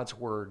of God's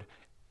word,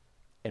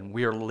 and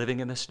we are living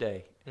in this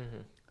day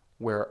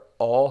where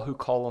all who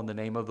call on the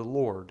name of the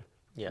Lord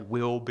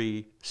will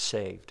be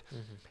saved.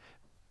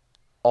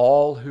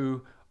 All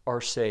who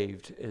are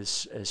saved,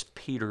 as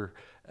Peter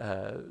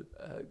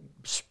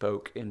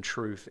spoke in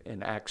truth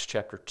in Acts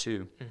chapter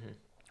 2,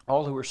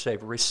 all who are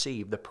saved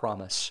receive the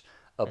promise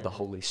of the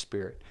Holy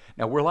Spirit.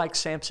 Now, we're like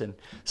Samson.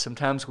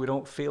 Sometimes we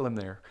don't feel him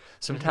there.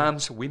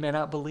 Sometimes we may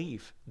not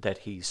believe that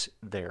he's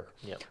there,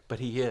 but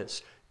he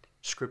is.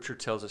 Scripture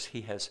tells us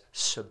he has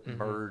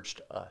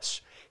submerged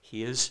us.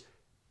 He is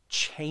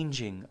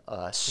changing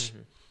us,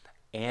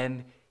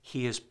 and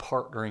he is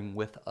partnering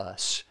with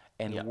us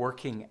and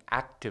working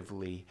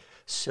actively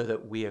so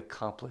that we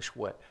accomplish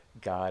what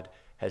God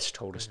has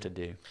told us to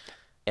do.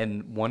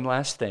 And one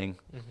last thing,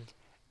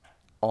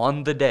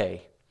 on the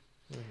day,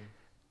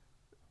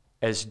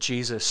 as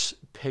Jesus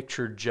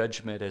pictured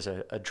judgment as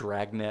a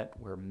dragnet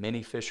where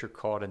many fish are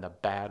caught and the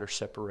bad are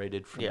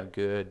separated from the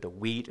good, the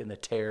wheat and the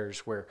tares,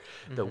 where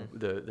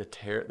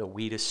the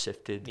wheat is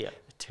sifted, the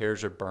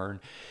tares are burned.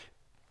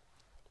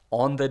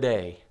 On the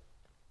day,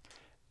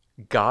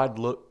 God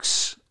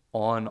looks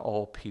on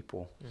all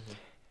people,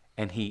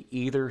 and he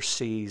either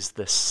sees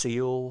the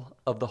seal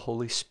of the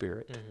Holy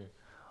Spirit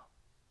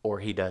or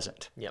he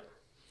doesn't.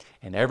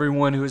 And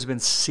everyone who has been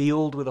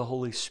sealed with the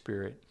Holy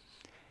Spirit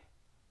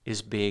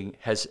has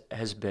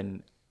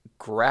been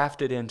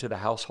grafted into the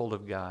household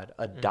of God,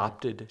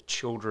 adopted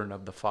children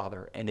of the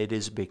Father, and it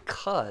is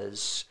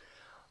because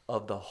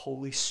of the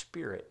Holy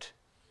Spirit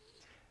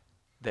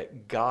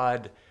that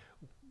God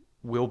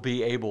will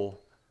be able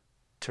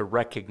to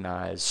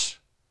recognize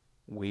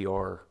we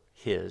are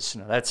his.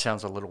 Now that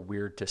sounds a little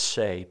weird to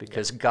say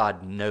because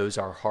God knows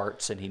our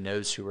hearts and he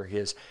knows who are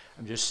his.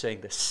 I'm just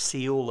saying the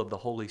seal of the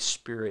Holy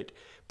Spirit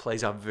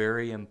plays a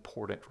very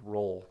important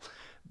role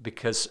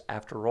because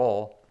after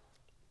all,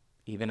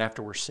 even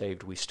after we're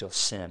saved, we still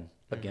sin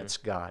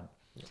against God.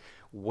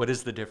 What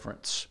is the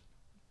difference?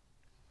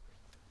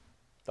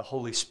 The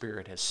Holy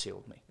Spirit has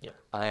sealed me.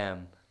 I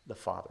am the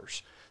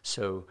Father's.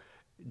 So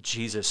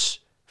Jesus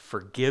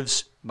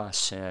forgives my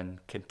sin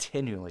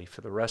continually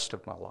for the rest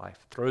of my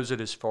life, throws it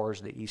as far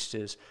as the east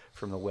is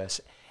from the west,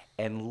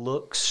 and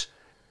looks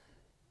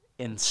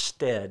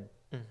instead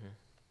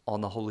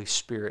on the Holy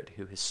Spirit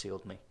who has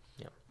sealed me.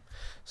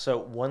 So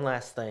one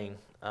last thing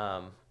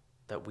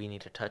that we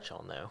need to touch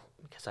on, though,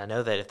 because I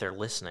know that if they're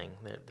listening,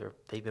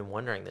 they've been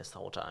wondering this the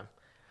whole time.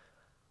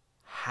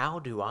 How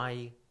do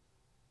I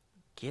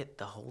get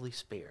the Holy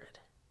Spirit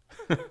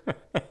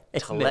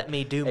to let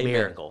me do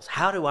miracles?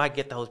 How do I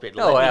get the Holy Spirit?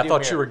 No, I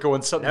thought you were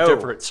going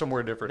different,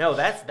 somewhere different. No,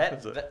 that's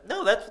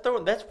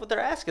what they're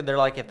asking. They're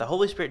like, if the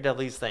Holy Spirit does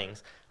these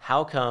things,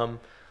 how come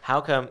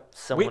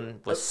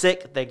someone was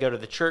sick, they go to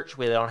the church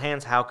with it on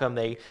hands? How come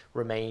they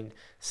remain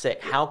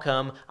sick? How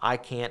come I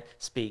can't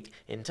speak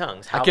in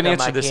tongues? How I can come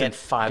answer I this in can't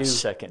 5 do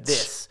seconds.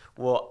 This.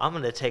 Well, I'm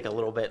going to take a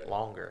little bit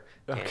longer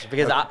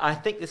because I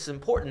think this is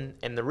important,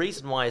 and the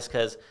reason why is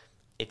because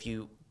if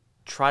you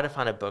try to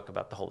find a book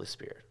about the Holy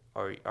Spirit,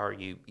 or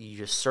you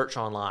just search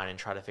online and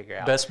try to figure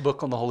out best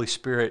book on the Holy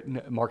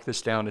Spirit, mark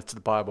this down, it's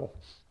the Bible.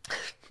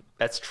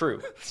 That's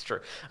true. It's true.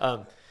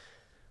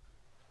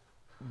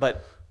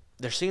 But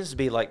there seems to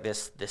be like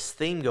this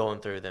theme going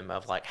through them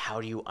of like,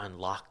 how do you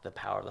unlock the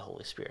power of the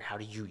Holy Spirit? How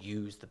do you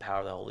use the power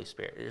of the Holy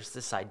Spirit? There's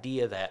this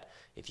idea that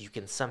if you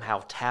can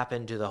somehow tap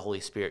into the Holy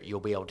Spirit, you'll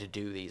be able to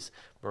do these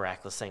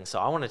miraculous things. So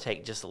I want to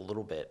take just a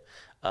little bit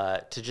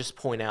to just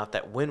point out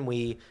that when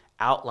we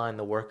outline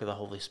the work of the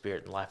Holy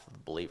Spirit in the life of the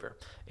believer,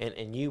 and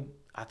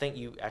I think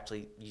you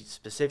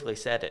specifically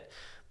said it,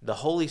 the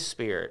Holy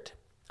Spirit,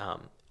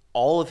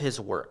 all of his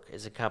work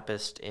is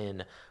encompassed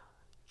in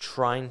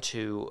trying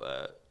to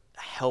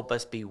help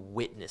us be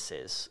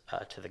witnesses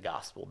to the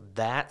gospel.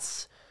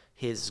 That's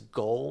his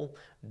goal.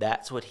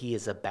 That's what he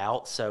is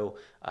about. So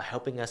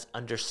helping us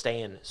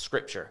understand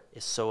Scripture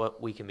is so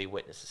we can be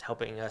witnesses.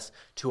 Helping us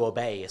to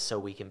obey is so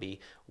we can be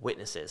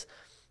witnesses.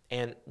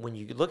 And when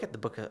you look at the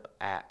book of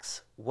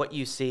Acts, what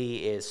you see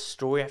is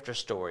story after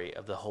story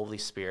of the Holy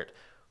Spirit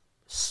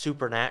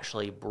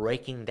supernaturally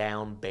breaking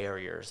down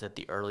barriers that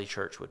the early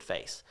church would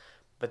face.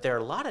 But there are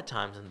a lot of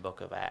times in the book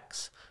of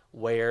Acts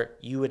where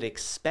you would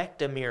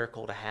expect a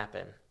miracle to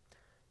happen.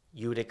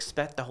 You would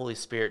expect the Holy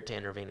Spirit to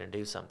intervene and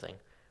do something,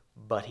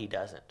 but he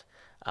doesn't.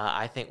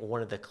 I think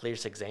one of the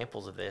clearest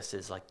examples of this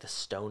is like the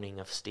stoning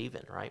of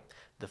Stephen, right?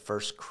 The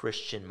first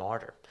Christian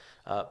martyr.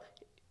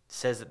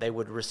 Says that they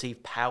would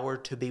receive power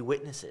to be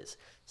witnesses.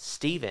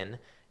 Stephen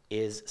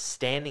is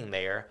standing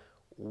there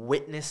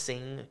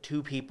witnessing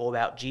to people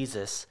about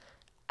Jesus,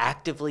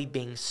 actively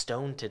being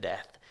stoned to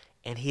death,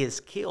 and he is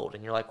killed.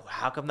 And you're like, well,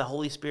 how come the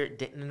Holy Spirit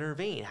didn't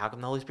intervene? How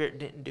come the Holy Spirit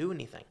didn't do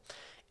anything?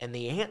 And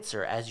the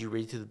answer, as you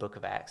read through the book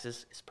of Acts,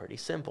 is pretty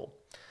simple.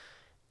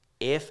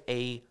 If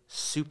a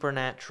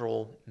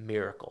supernatural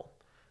miracle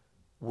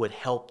would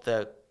help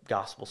the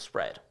gospel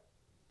spread,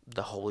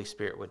 the Holy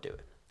Spirit would do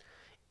it.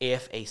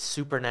 If a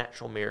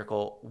supernatural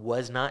miracle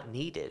was not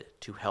needed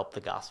to help the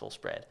gospel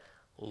spread,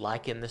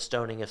 like in the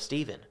stoning of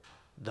Stephen,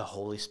 the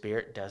Holy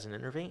Spirit doesn't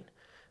intervene.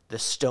 The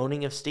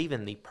stoning of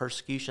Stephen, the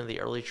persecution of the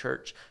early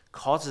church,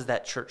 causes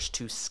that church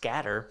to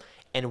scatter,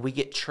 and we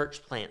get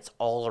church plants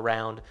all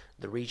around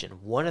the region.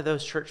 One of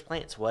those church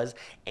plants was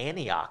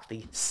Antioch,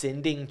 the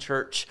sending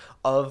church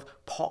of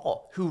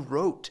Paul, who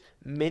wrote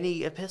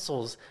many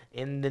epistles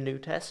in the New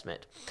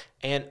Testament.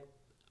 And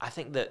I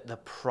think that the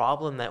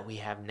problem that we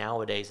have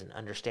nowadays in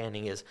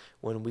understanding is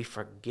when we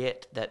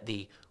forget that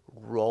the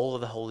role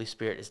of the Holy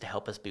Spirit is to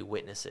help us be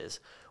witnesses.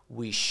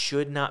 We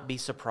should not be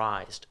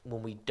surprised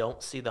when we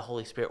don't see the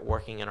Holy Spirit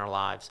working in our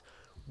lives,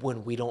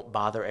 when we don't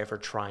bother ever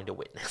trying to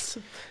witness.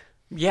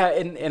 Yeah,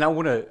 and I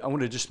want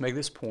to just make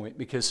this point,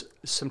 because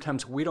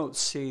sometimes we don't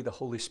see the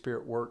Holy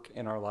Spirit work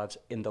in our lives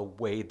in the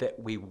way that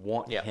we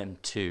want him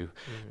to,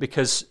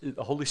 because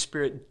the Holy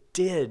Spirit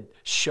did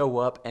show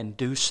up and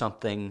do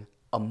something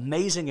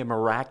amazing and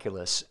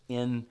miraculous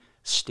in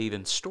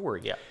Stephen's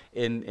story. Yeah.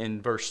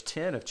 In verse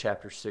 10 of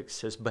chapter 6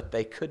 says, "But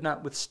they could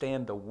not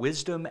withstand the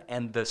wisdom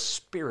and the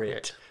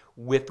spirit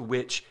with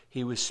which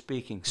he was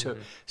speaking." So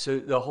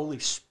the Holy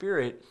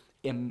Spirit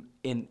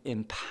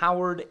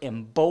empowered,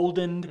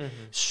 emboldened,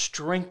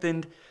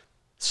 strengthened.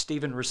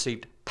 Stephen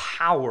received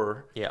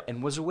power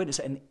and was a witness.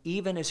 And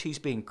even as he's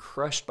being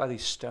crushed by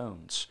these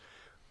stones,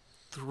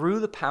 through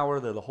the power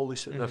of the Holy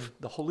Spirit,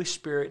 the Holy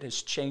Spirit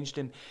has changed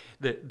him.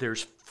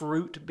 There's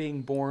fruit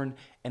being born,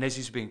 and as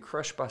he's being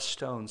crushed by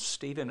stones,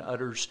 Stephen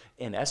utters,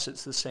 in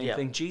essence, the same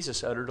thing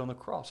Jesus uttered on the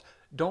cross.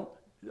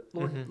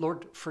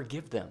 Lord,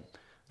 forgive them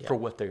for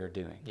what they are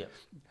doing.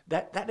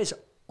 That is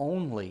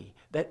only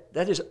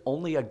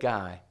a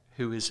guy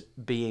who is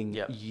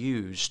being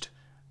used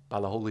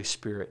by the Holy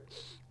Spirit,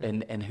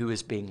 and who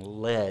is being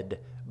led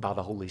by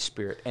the Holy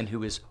Spirit, and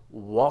who is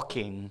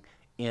walking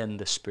in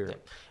the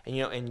Spirit. And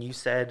and you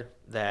said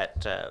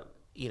that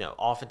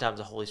oftentimes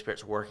the Holy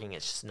Spirit's working,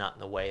 it's just not in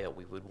the way that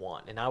we would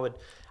want. And I would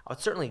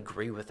certainly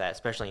agree with that,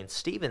 especially in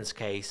Stephen's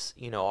case.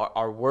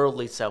 Our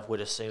worldly self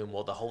would assume,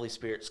 well, the Holy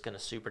Spirit's going to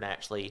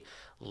supernaturally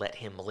let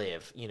him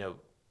live.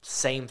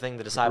 Same thing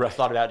the disciples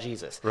thought about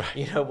Jesus.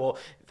 Right.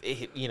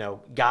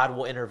 God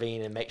will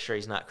intervene and make sure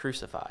he's not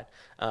crucified.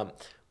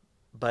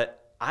 But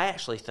I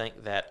actually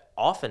think that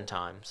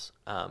oftentimes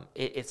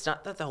it's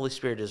not that the Holy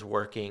Spirit is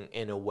working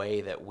in a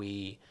way that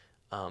we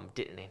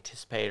didn't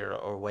anticipate, or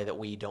a way that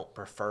we don't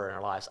prefer in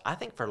our lives. I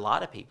think for a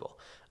lot of people,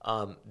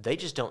 they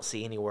just don't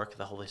see any work of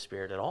the Holy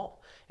Spirit at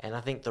all. And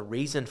I think the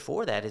reason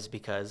for that is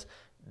because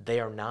they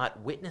are not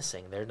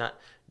witnessing. They're not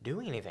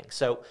doing anything.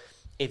 So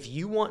if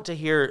you want to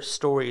hear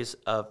stories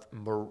of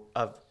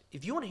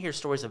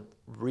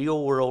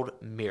real world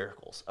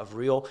miracles, of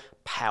real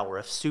power,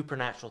 of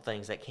supernatural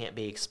things that can't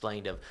be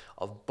explained,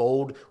 of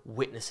bold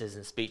witnesses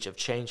in speech, of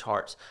changed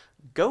hearts,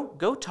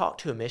 go talk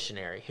to a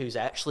missionary who's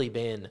actually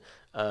been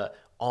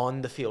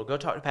on the field. Go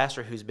talk to a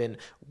pastor who's been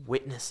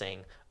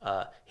witnessing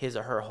his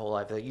or her whole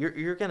life.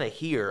 You're going to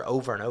hear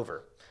over and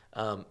over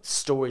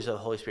stories of the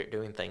Holy Spirit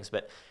doing things.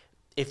 But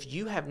if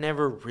you have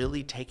never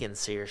really taken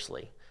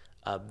seriously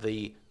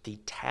the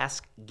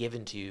task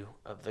given to you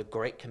of the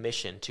Great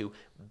Commission to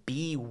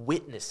be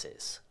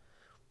witnesses,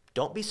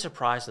 don't be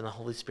surprised when the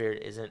Holy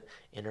Spirit isn't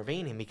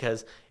intervening,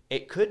 because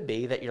it could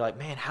be that you're like,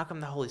 man, how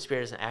come the Holy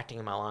Spirit isn't acting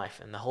in my life?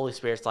 And the Holy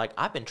Spirit's like,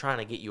 I've been trying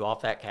to get you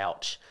off that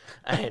couch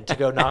and to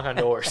go knock on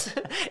doors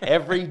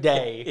every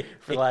day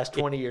for the last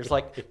 20 years.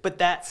 But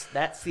that's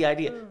the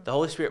idea. The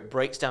Holy Spirit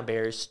breaks down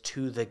barriers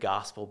to the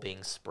gospel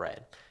being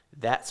spread.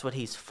 That's what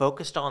he's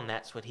focused on.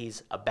 That's what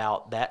he's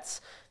about. That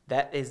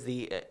is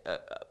the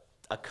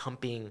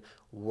accompanying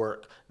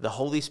work. The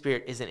Holy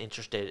Spirit isn't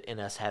interested in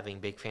us having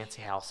big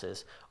fancy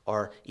houses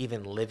or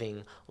even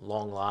living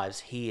long lives.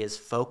 He is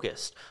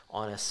focused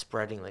on us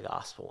spreading the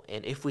gospel.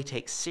 And if we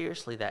take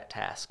seriously that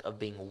task of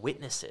being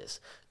witnesses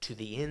to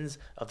the ends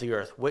of the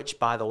earth, which,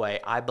 by the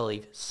way, I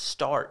believe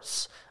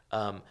starts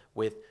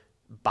with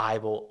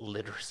Bible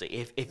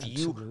literacy. If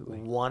you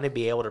want to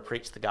be able to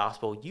preach the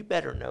gospel, you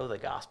better know the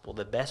gospel.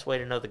 The best way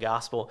to know the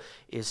gospel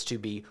is to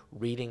be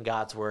reading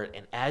God's word.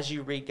 And as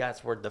you read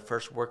God's word, the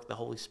first work of the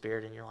Holy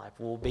Spirit in your life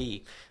will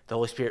be the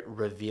Holy Spirit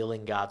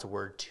revealing God's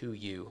word to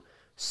you,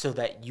 so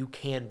that you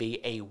can be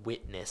a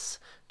witness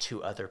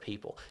to other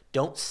people.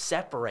 Don't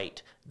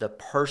separate the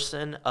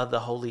person of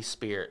the Holy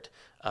Spirit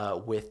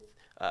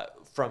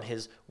from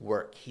his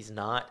work. He's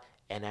not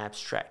an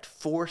abstract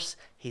force.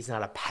 He's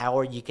not a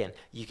power you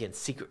can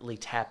secretly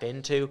tap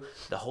into.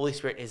 The Holy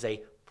Spirit is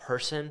a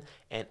person,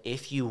 and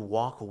if you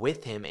walk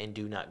with him and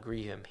do not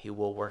grieve him, he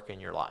will work in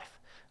your life.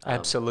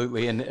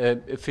 Absolutely. In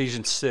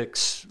Ephesians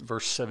 6,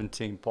 verse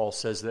 17, Paul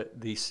says that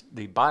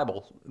the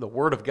Bible, the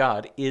Word of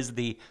God, is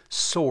the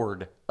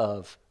sword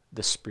of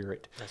the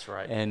Spirit. That's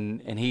right.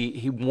 And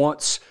he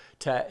wants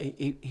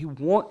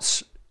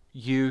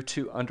you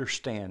to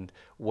understand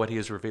what he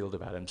has revealed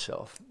about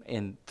himself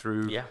and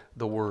through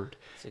the Word.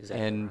 That's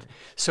exactly right.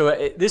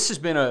 So this has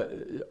been a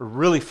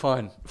really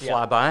fun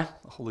flyby.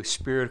 Holy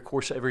Spirit, of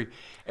course,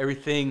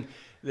 everything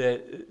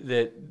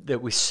that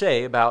we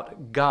say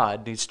about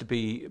God needs to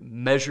be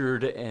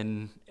measured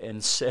and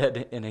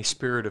said in a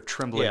spirit of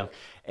trembling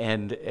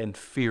and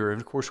fear.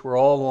 And of course, we're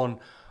all on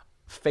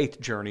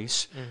faith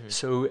journeys.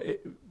 So,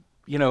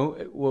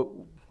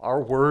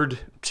 our word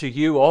to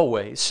you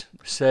always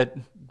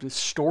said, the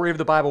story of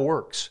the Bible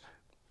works.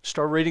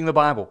 Start reading the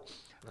Bible.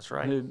 That's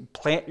right.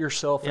 Plant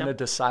yourself in a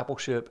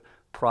discipleship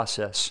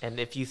process. And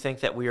if you think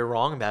that we are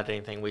wrong about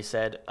anything we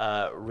said,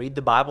 read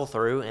the Bible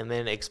through and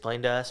then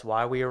explain to us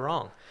why we are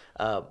wrong.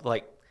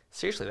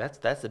 Seriously,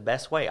 that's the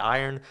best way.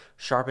 Iron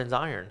sharpens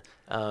iron,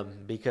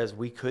 because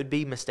we could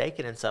be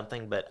mistaken in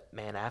something, but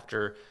man,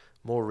 after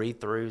more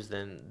read-throughs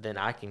than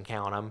I can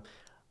count,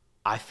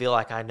 I feel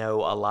like I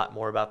know a lot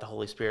more about the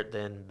Holy Spirit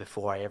than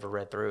before I ever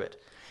read through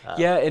it.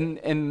 Yeah,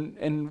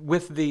 and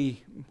with the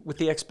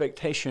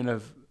expectation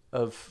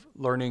of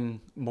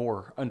learning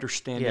more,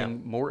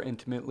 understanding more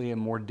intimately and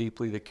more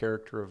deeply the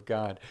character of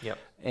God. Yep.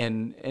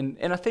 And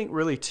I think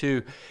really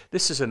too,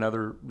 this is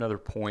another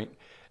point,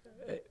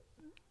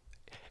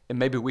 and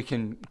maybe we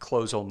can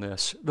close on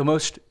this. The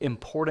most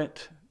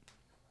important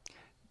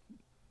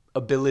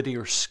ability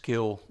or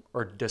skill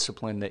or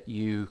discipline that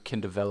you can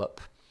develop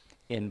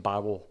in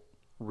Bible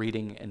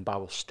reading and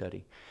Bible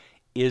study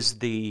is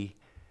the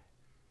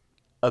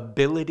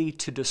ability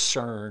to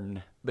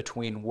discern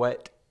between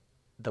what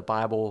the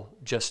Bible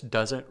just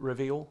doesn't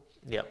reveal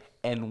Yep.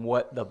 and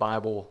what the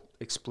Bible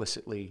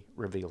explicitly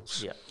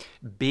reveals. Yep.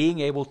 Being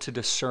able to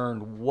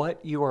discern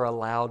what you are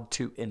allowed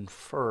to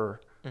infer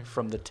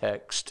from the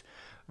text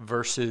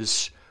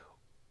versus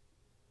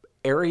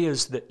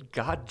areas that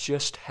God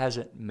just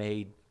hasn't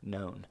made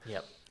known.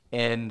 Yep.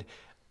 And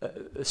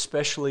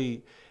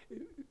especially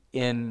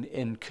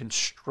in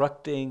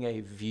constructing a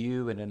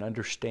view and an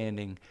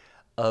understanding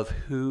of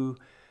who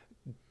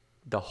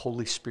the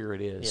Holy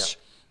Spirit is.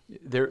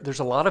 There's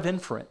a lot of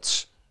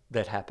inference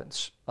that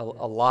happens. A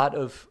lot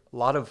of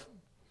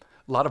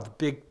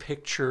big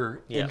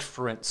picture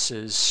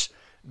inferences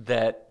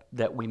that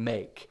we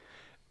make,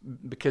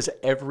 because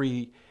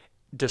every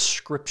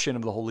description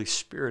of the Holy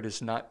Spirit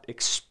is not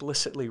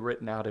explicitly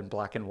written out in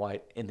black and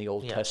white in the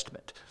Old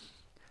Testament.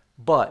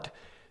 But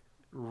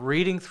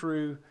reading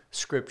through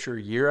Scripture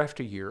year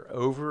after year,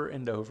 over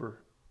and over,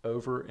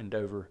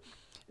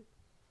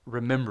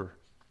 remember,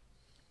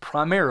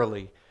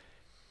 primarily,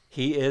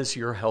 He is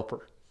your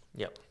helper.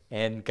 Yep.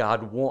 And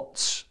God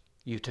wants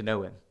you to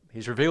know Him.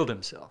 He's revealed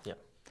Himself.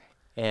 Yep.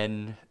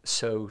 And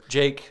so,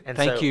 Jake,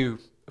 thank you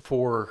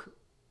for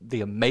the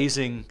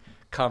amazing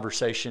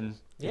conversation.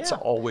 It's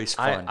always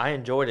fun. I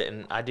enjoyed it,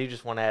 and I do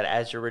just want to add,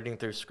 as you're reading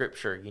through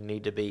Scripture, you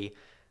need to be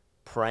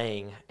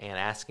praying and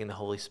asking the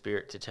Holy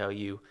Spirit to tell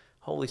you,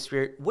 Holy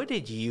Spirit, what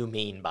did you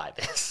mean by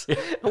this?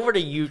 What are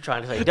you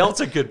trying to say? That's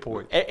a good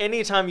point.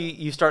 Anytime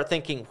you start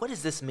thinking, what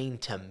does this mean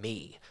to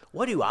me?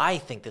 What do I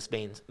think this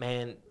means?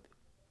 Man,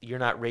 you're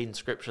not reading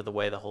Scripture the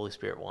way the Holy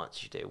Spirit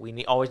wants you to.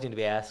 We always need to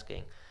be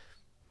asking,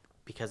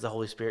 because the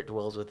Holy Spirit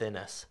dwells within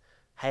us.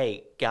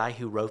 Hey, guy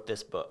who wrote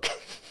this book,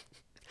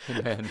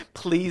 Amen.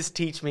 Please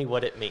teach me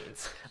what it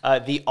means.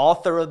 The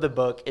author of the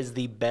book is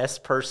the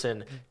best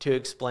person to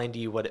explain to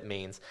you what it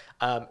means.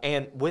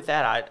 And with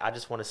that, I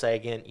just want to say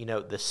again,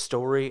 the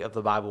story of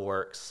the Bible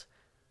works.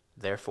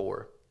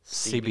 Therefore,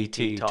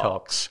 CBT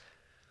Talks.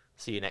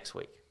 See you next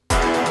week.